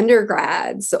at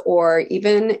undergrads or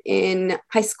even in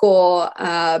high school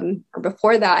or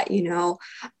before that,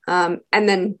 and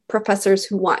then professors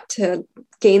who want to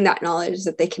gain that knowledge,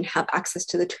 that they can have access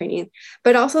to the training.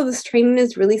 But also this training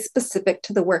is really specific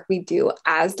to the work we do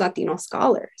as Latino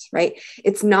scholars, right?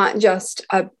 It's not just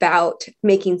about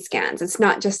making scans. It's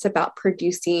not just about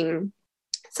producing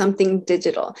something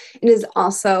digital. It is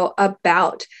also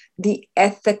about the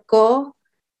ethical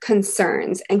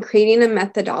concerns and creating a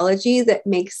methodology that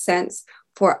makes sense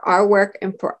for our work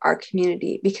and for our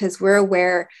community, because we're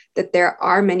aware that there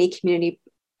are many community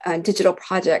digital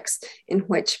projects in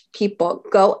which people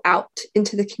go out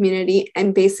into the community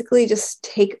and basically just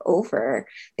take over.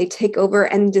 They take over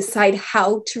and decide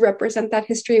how to represent that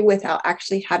history without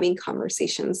actually having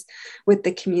conversations with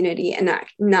the community and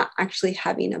not actually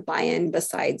having a buy-in,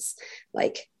 besides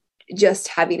like just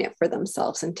having it for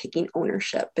themselves and taking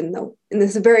ownership in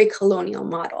this very colonial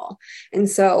model. And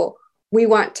so we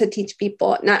want to teach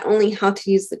people not only how to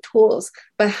use the tools,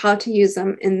 but how to use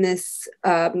them in this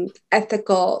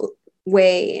ethical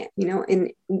way,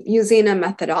 in using a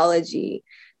methodology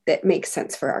that makes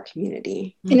sense for our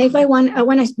community. And if I want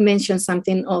to mention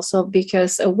something also,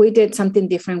 because we did something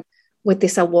different with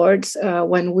these awards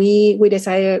when we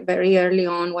decided very early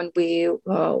on, when we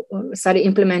started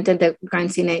implementing the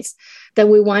grants in AIDS, that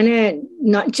we want to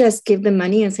not just give them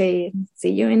money and say, see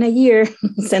you in a year,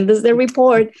 send us the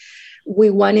report.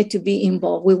 We wanted to be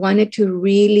involved. We wanted to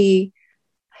really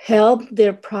help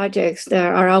their projects,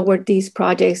 our awardees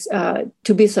projects,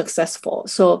 to be successful.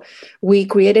 So we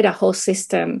created a whole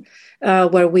system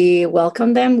where we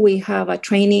welcome them. We have a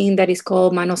training that is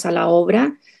called Manos a la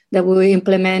Obra that we will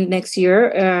implement next year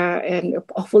and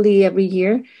hopefully every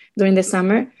year during the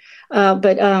summer.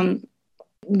 But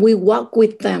we walk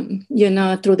with them,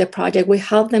 through the project. We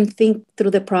help them think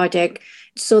through the project.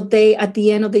 So they, at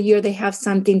the end of the year, they have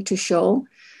something to show.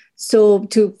 So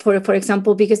for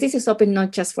example, because this is open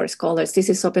not just for scholars, this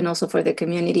is open also for the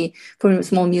community, for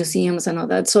small museums and all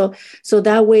that. So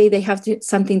that way they have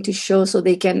something to show, so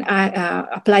they can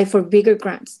apply for bigger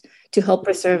grants to help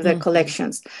preserve their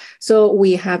collections. So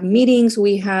we have meetings,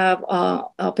 we have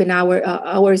open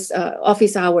hours,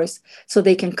 office hours, so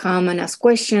they can come and ask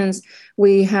questions.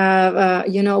 We have,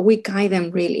 we guide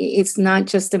them really. It's not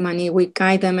just the money. We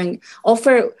guide them and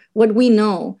offer what we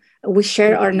know. We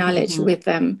share our knowledge with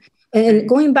them. And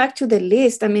going back to the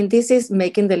list, I mean, this is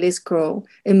making the list grow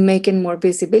and making more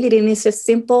visibility. And it's as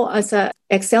simple as an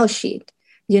Excel sheet,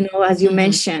 as you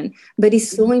mentioned. But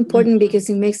it's so important because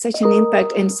it makes such an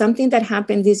impact. And something that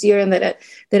happened this year and that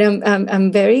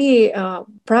I'm very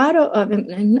proud of.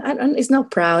 And it's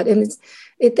not proud. And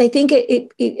I think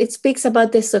it speaks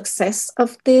about the success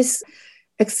of this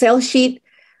Excel sheet.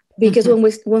 Because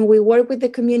when we work with the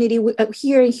community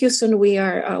here in Houston, we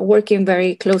are working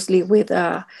very closely with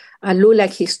a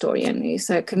LULAC historian.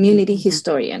 He's a community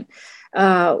historian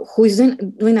who is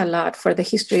doing a lot for the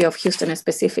history of Houston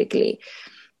specifically.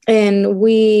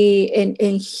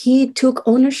 And he took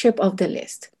ownership of the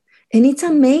list. And it's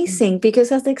amazing because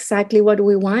that's exactly what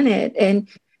we wanted. And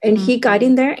he got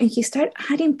in there and he started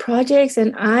adding projects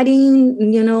and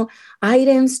adding,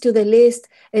 items to the list.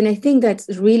 And I think that's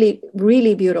really,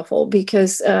 really beautiful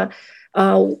because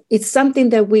it's something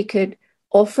that we could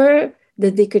offer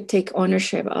that they could take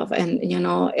ownership of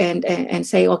and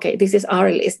say, okay, this is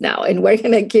our list now. And we're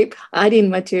going to keep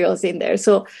adding materials in there.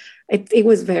 So it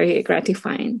was very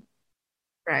gratifying.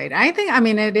 Right.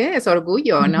 It is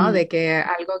orgullo, ¿no? De que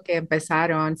algo que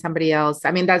empezaron, somebody else.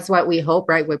 That's what we hope,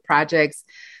 right? With projects,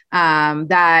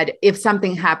 that if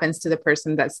something happens to the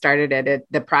person that started it,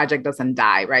 the project doesn't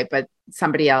die, right? But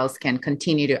somebody else can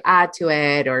continue to add to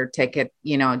it or take it,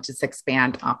 just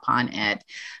expand upon it.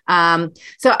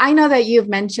 So I know that you've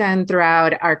mentioned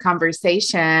throughout our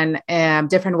conversation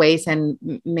different ways, and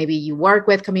maybe you work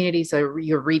with communities or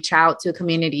you reach out to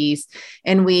communities,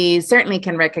 and we certainly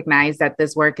can recognize that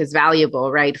this work is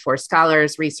valuable, right, for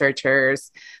scholars,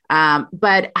 researchers.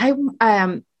 But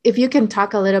if you can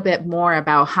talk a little bit more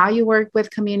about how you work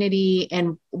with community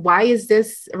and why is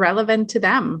this relevant to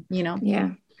them,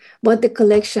 Yeah. But the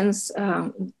collections,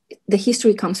 the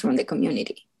history comes from the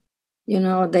community.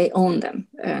 They own them.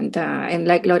 And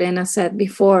like Lorena said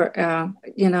before,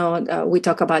 we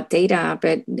talk about data,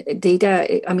 but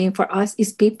data, for us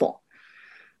is people.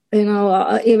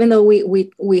 Even though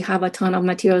we have a ton of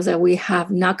materials that we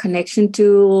have no connection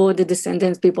to, the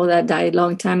descendants, people that died a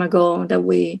long time ago that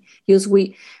we use,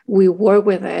 we work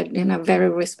with it in a very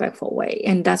respectful way.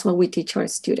 And that's what we teach our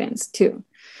students too.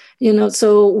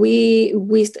 So we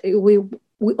always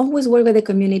work with the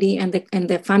community and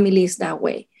the families that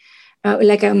way.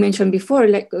 Like I mentioned before,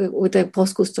 like with the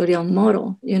post-custodial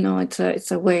model,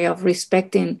 it's a way of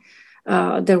respecting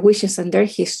their wishes and their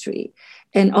history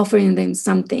and offering them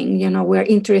something. We're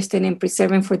interested in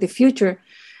preserving for the future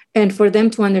and for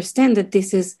them to understand that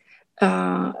this is,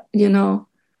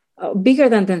 bigger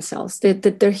than themselves,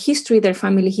 that their history, their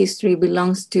family history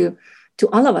belongs to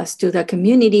all of us, to the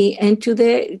community and to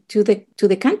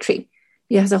the country.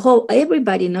 As a whole,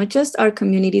 everybody, not just our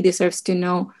community, deserves to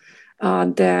know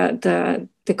the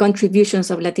contributions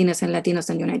of Latinas and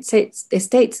Latinos in the United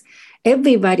States.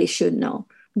 Everybody should know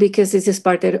because this is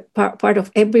part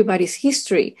of everybody's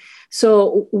history.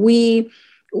 So we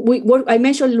work, I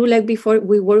mentioned LULAC before.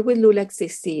 We work with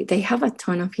LULAC-CC. They have a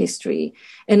ton of history,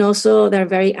 and also they're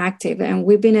very active. And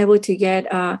we've been able to get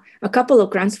a couple of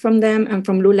grants from them and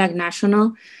from LULAC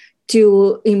National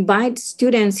to invite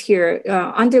students here,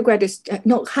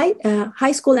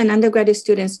 high school and undergraduate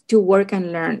students to work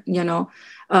and learn.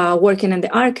 Working in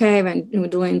the archive and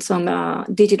doing some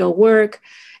digital work,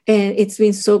 and it's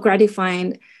been so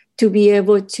gratifying to be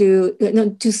able to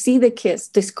see the kids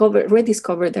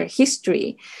rediscover their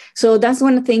history. So that's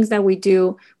one of the things that we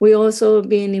do. We also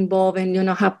been involved in,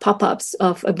 have pop-ups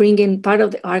of bringing part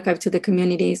of the archive to the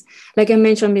communities. Like I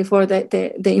mentioned before, that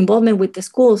the involvement with the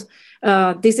schools.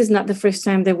 This is not the first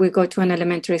time that we go to an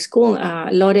elementary school.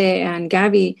 Lore and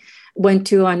Gabby went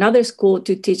to another school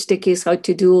to teach the kids how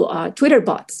to do Twitter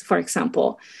bots, for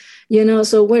example.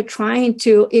 So we're trying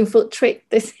to infiltrate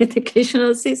this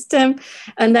educational system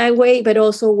and that way, but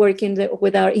also working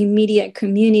with our immediate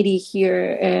community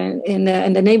here and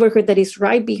in the neighborhood that is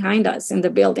right behind us in the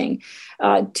building,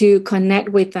 to connect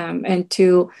with them and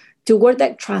to work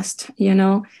that trust,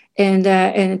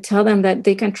 and tell them that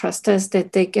they can trust us,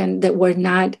 that we're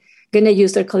not going to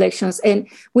use their collections. And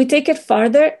we take it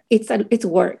farther. It's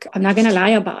work. I'm not going to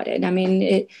lie about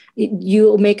it.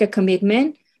 You make a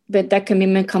commitment, but that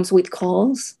commitment comes with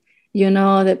calls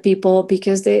the people,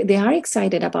 because they are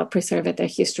excited about preserving their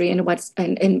history and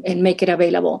and make it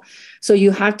available. So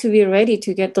you have to be ready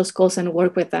to get those calls and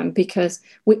work with them, because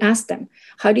we ask them,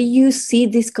 how do you see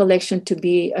this collection to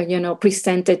be,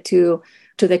 presented to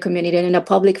the community in a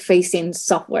public facing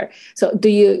software? So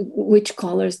which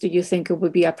colors do you think it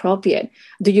would be appropriate?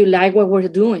 Do you like what we're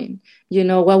doing?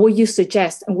 What would you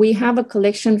suggest? We have a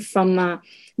collection from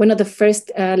one of the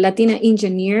first Latina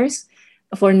engineers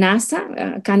for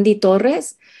NASA, Candy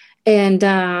Torres, and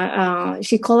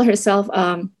she called herself,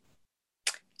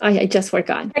 I just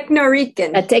forgot.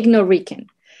 Techno-Rican. A Techno-Rican.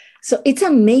 So it's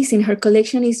amazing. Her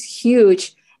collection is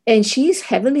huge, and she's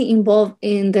heavily involved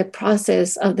in the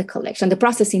process of the collection, the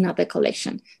processing of the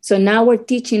collection. So now we're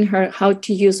teaching her how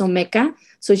to use Omeka,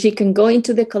 so she can go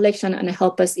into the collection and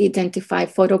help us identify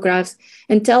photographs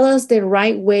and tell us the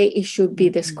right way it should be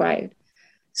described.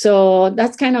 So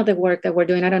that's kind of the work that we're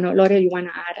doing. I don't know, Lore, you want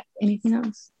to add anything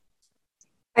else?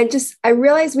 I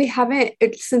realized we haven't,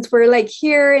 since we're like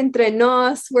here entre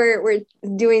nos, we're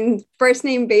doing first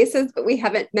name basis, but we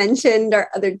haven't mentioned our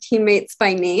other teammates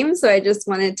by name. So I just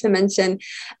wanted to mention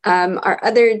our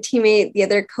other teammate, the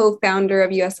other co-founder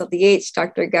of USLDH,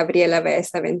 Dr. Gabriela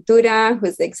Baeza Ventura,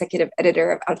 who's the executive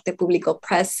editor of Arte Público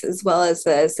Press, as well as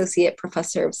the associate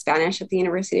professor of Spanish at the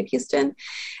University of Houston.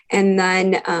 And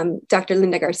then Dr.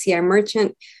 Linda Garcia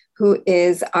Merchant, who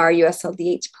is our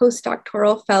USLDH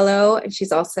postdoctoral fellow, and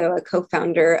she's also a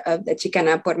co-founder of the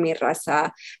Chicana por Mi Raza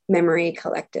Memory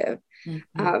Collective.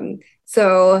 Mm-hmm.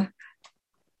 So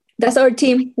that's our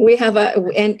team. We have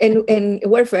and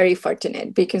we're very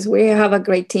fortunate because we have a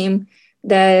great team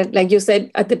that, like you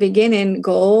said at the beginning,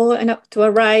 go and up to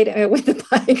a ride with the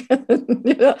bike.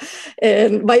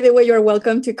 And by the way, you're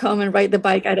welcome to come and ride the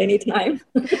bike at any time.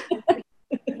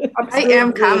 I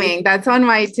am coming. That's on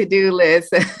my to-do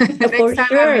list. Next time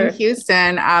I'm in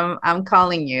Houston, I'm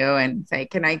calling you and say,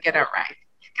 can I get a ride?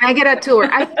 Can I get a tour?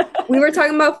 We were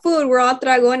talking about food. We're all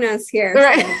dragonas here.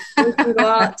 Right. So we can go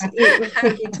out to eat. We'll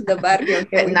take you to the barrio.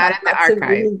 But not in the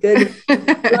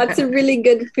archive. Lots of really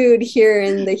good food here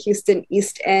in the Houston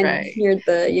East End, near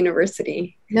the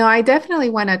university. No, I definitely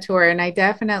want a tour. And I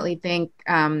definitely think,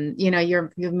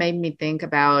 you've made me think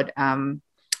about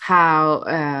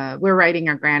how we're writing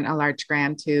a large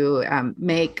grant to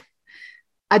make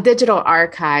a digital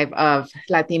archive of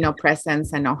Latino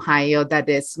presence in Ohio that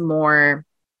is more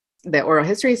the oral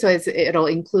history. So it'll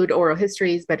include oral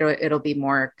histories, but it'll be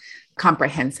more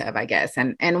comprehensive, I guess.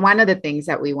 And one of the things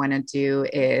that we want to do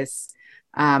is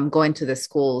go into the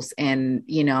schools and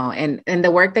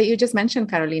the work that you just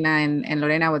mentioned, Carolina and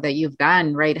Lorena, that you've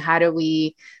done, right? How do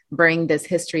we bring this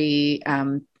history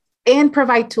and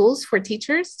provide tools for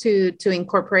teachers to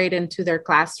incorporate into their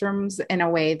classrooms in a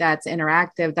way that's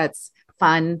interactive, that's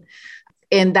fun,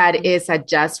 and that is a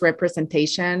just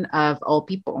representation of all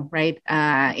people, right?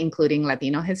 Including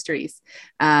Latino histories.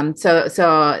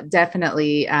 So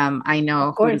definitely, I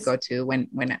know who to go to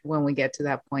when we get to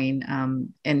that point,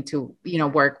 and to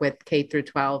work with K through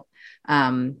 12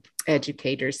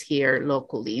 educators here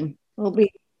locally. We'll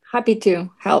be happy to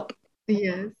help.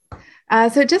 Yes.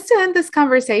 So just to end this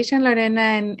conversation, Lorena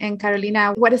and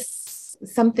Carolina, what is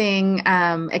something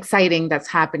exciting that's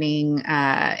happening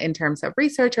in terms of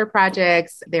research or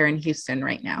projects there in Houston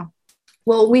right now?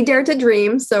 Well, we dare to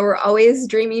dream. So we're always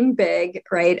dreaming big,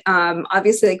 right?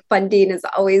 Obviously, like funding is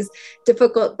always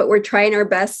difficult, but we're trying our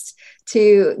best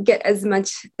to get as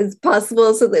much as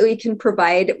possible so that we can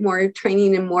provide more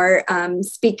training and more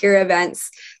speaker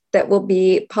events that will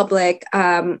be public.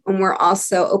 And we're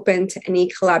also open to any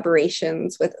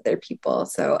collaborations with other people.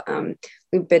 So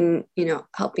we've been,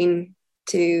 helping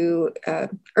to,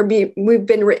 we've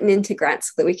been written into grants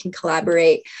so that we can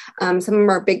collaborate. Some of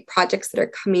our big projects that are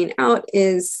coming out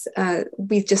is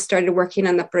we've just started working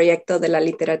on the Proyecto de la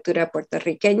Literatura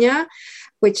Puertorriqueña,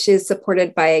 which is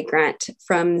supported by a grant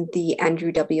from the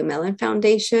Andrew W. Mellon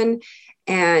Foundation.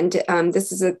 And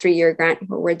this is a 3-year grant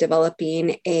where we're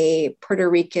developing a Puerto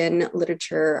Rican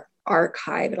literature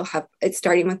archive. It's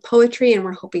starting with poetry, and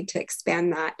we're hoping to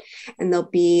expand that. And there'll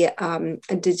be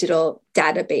a digital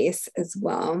database as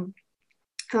well.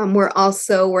 We're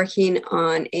also working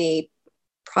on a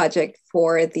project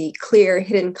for the Clear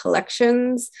Hidden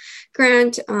Collections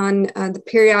grant on the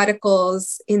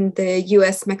periodicals in the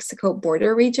US-Mexico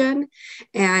border region.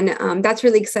 And that's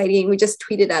really exciting. We just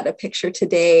tweeted out a picture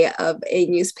today of a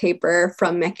newspaper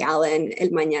from McAllen, El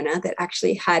Mañana, that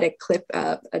actually had a clip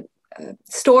of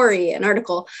story, an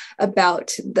article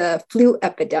about the flu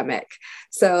epidemic.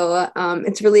 So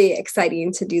it's really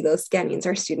exciting to do those scannings.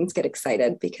 Our students get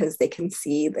excited because they can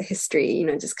see the history,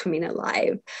 just coming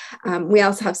alive. We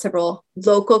also have several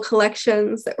local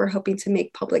collections that we're hoping to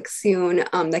make public soon.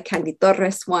 The Candy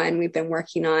Torres one we've been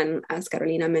working on, as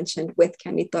Carolina mentioned, with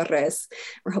Candy Torres.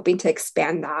 We're hoping to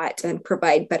expand that and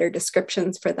provide better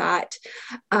descriptions for that.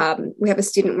 We have a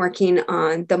student working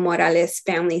on the Morales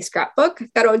family scrapbook.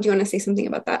 Carol, do you want to say something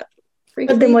about that?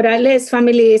 But the Morales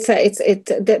family,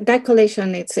 that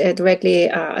collection, it's directly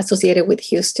associated with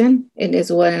Houston. It is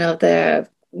one of the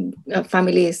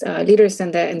families, leaders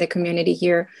in the community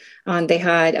here. They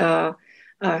had a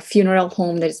funeral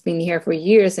home that's been here for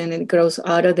years, and it grows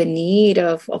out of the need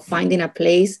of finding a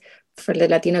place for the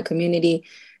Latino community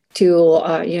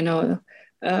to,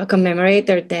 commemorate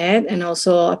their dead, and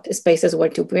also spaces where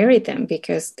to bury them,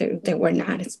 because there were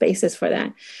not spaces for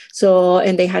that. So,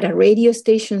 and they had a radio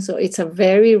station. So it's a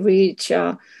very rich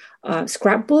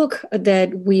scrapbook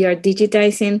that we are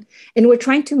digitizing, and we're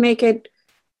trying to make it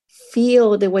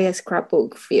feel the way a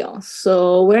scrapbook feels.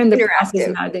 So we're in the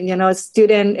process now.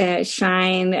 Student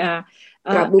Shine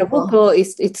Trabuco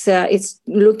it's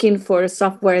looking for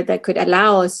software that could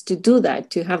allow us to do that,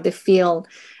 to have the feel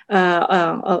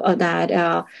of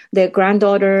that. The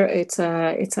granddaughter, it's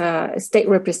a state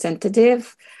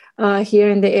representative here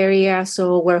in the area,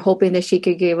 so we're hoping that she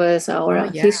could give us our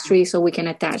history so we can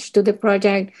attach to the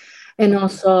project. And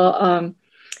also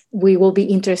we will be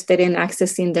interested in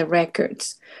accessing the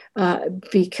records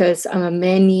because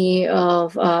many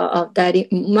of that,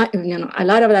 a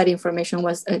lot of that information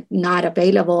was not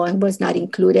available and was not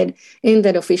included in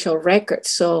the official records.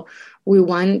 So we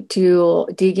want to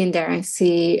dig in there and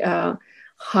see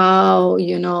how,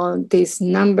 these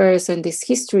numbers and these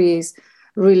histories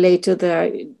relate to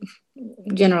the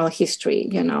general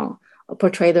history,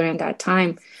 portrayed during that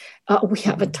time. We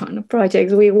have a ton of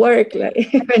projects. We work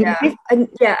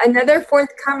another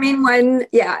forthcoming one.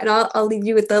 Yeah, and I'll leave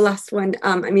you with the last one.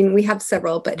 We have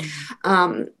several, but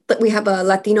we have a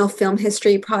Latino film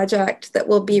history project that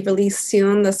will be released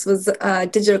soon. This was a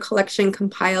digital collection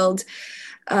compiled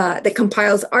that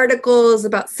compiles articles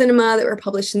about cinema that were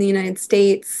published in the United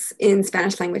States in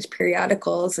Spanish language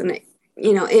periodicals, and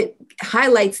it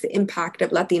highlights the impact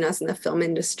of Latinos in the film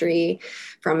industry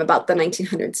from about the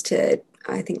 1900s to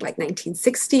I think like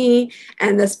 1960.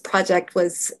 And this project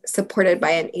was supported by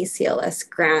an ACLS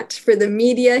grant for the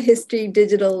Media History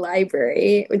Digital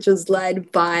Library, which was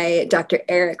led by Dr.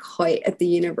 Eric Hoyt at the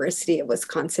University of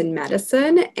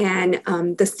Wisconsin-Madison. And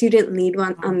the student lead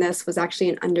on this was actually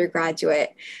an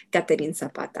undergraduate, Catherine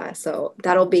Zapata. So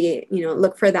that'll be,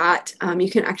 look for that.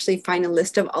 You can actually find a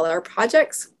list of all our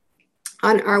projects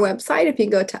on our website if you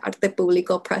go to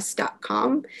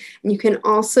artepublicopress.com. And you can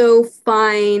also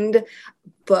find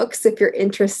books if you're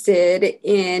interested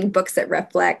in books that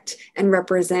reflect and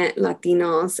represent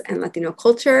Latinos and Latino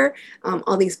culture.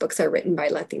 All these books are written by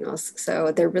Latinos,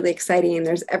 so they're really exciting.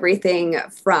 There's everything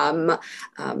from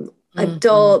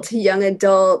adult, young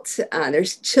adult,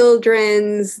 there's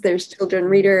children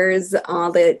readers.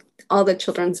 All the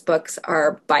children's books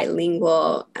are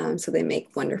bilingual, so they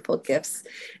make wonderful gifts,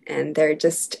 and they're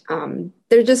just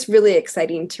really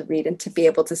exciting to read and to be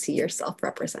able to see yourself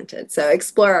represented. So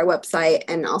explore our website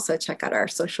and also check out our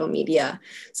social media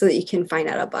so that you can find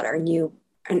out about our new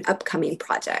and upcoming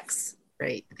projects.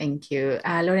 Great, thank you.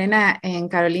 Lorena and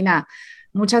Carolina,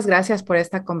 muchas gracias por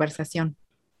esta conversación.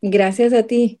 Gracias a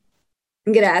ti.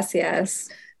 Gracias.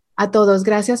 A todos,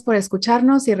 gracias por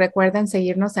escucharnos y recuerden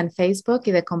seguirnos en Facebook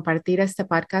y de compartir este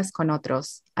podcast con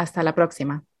otros. Hasta la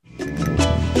próxima.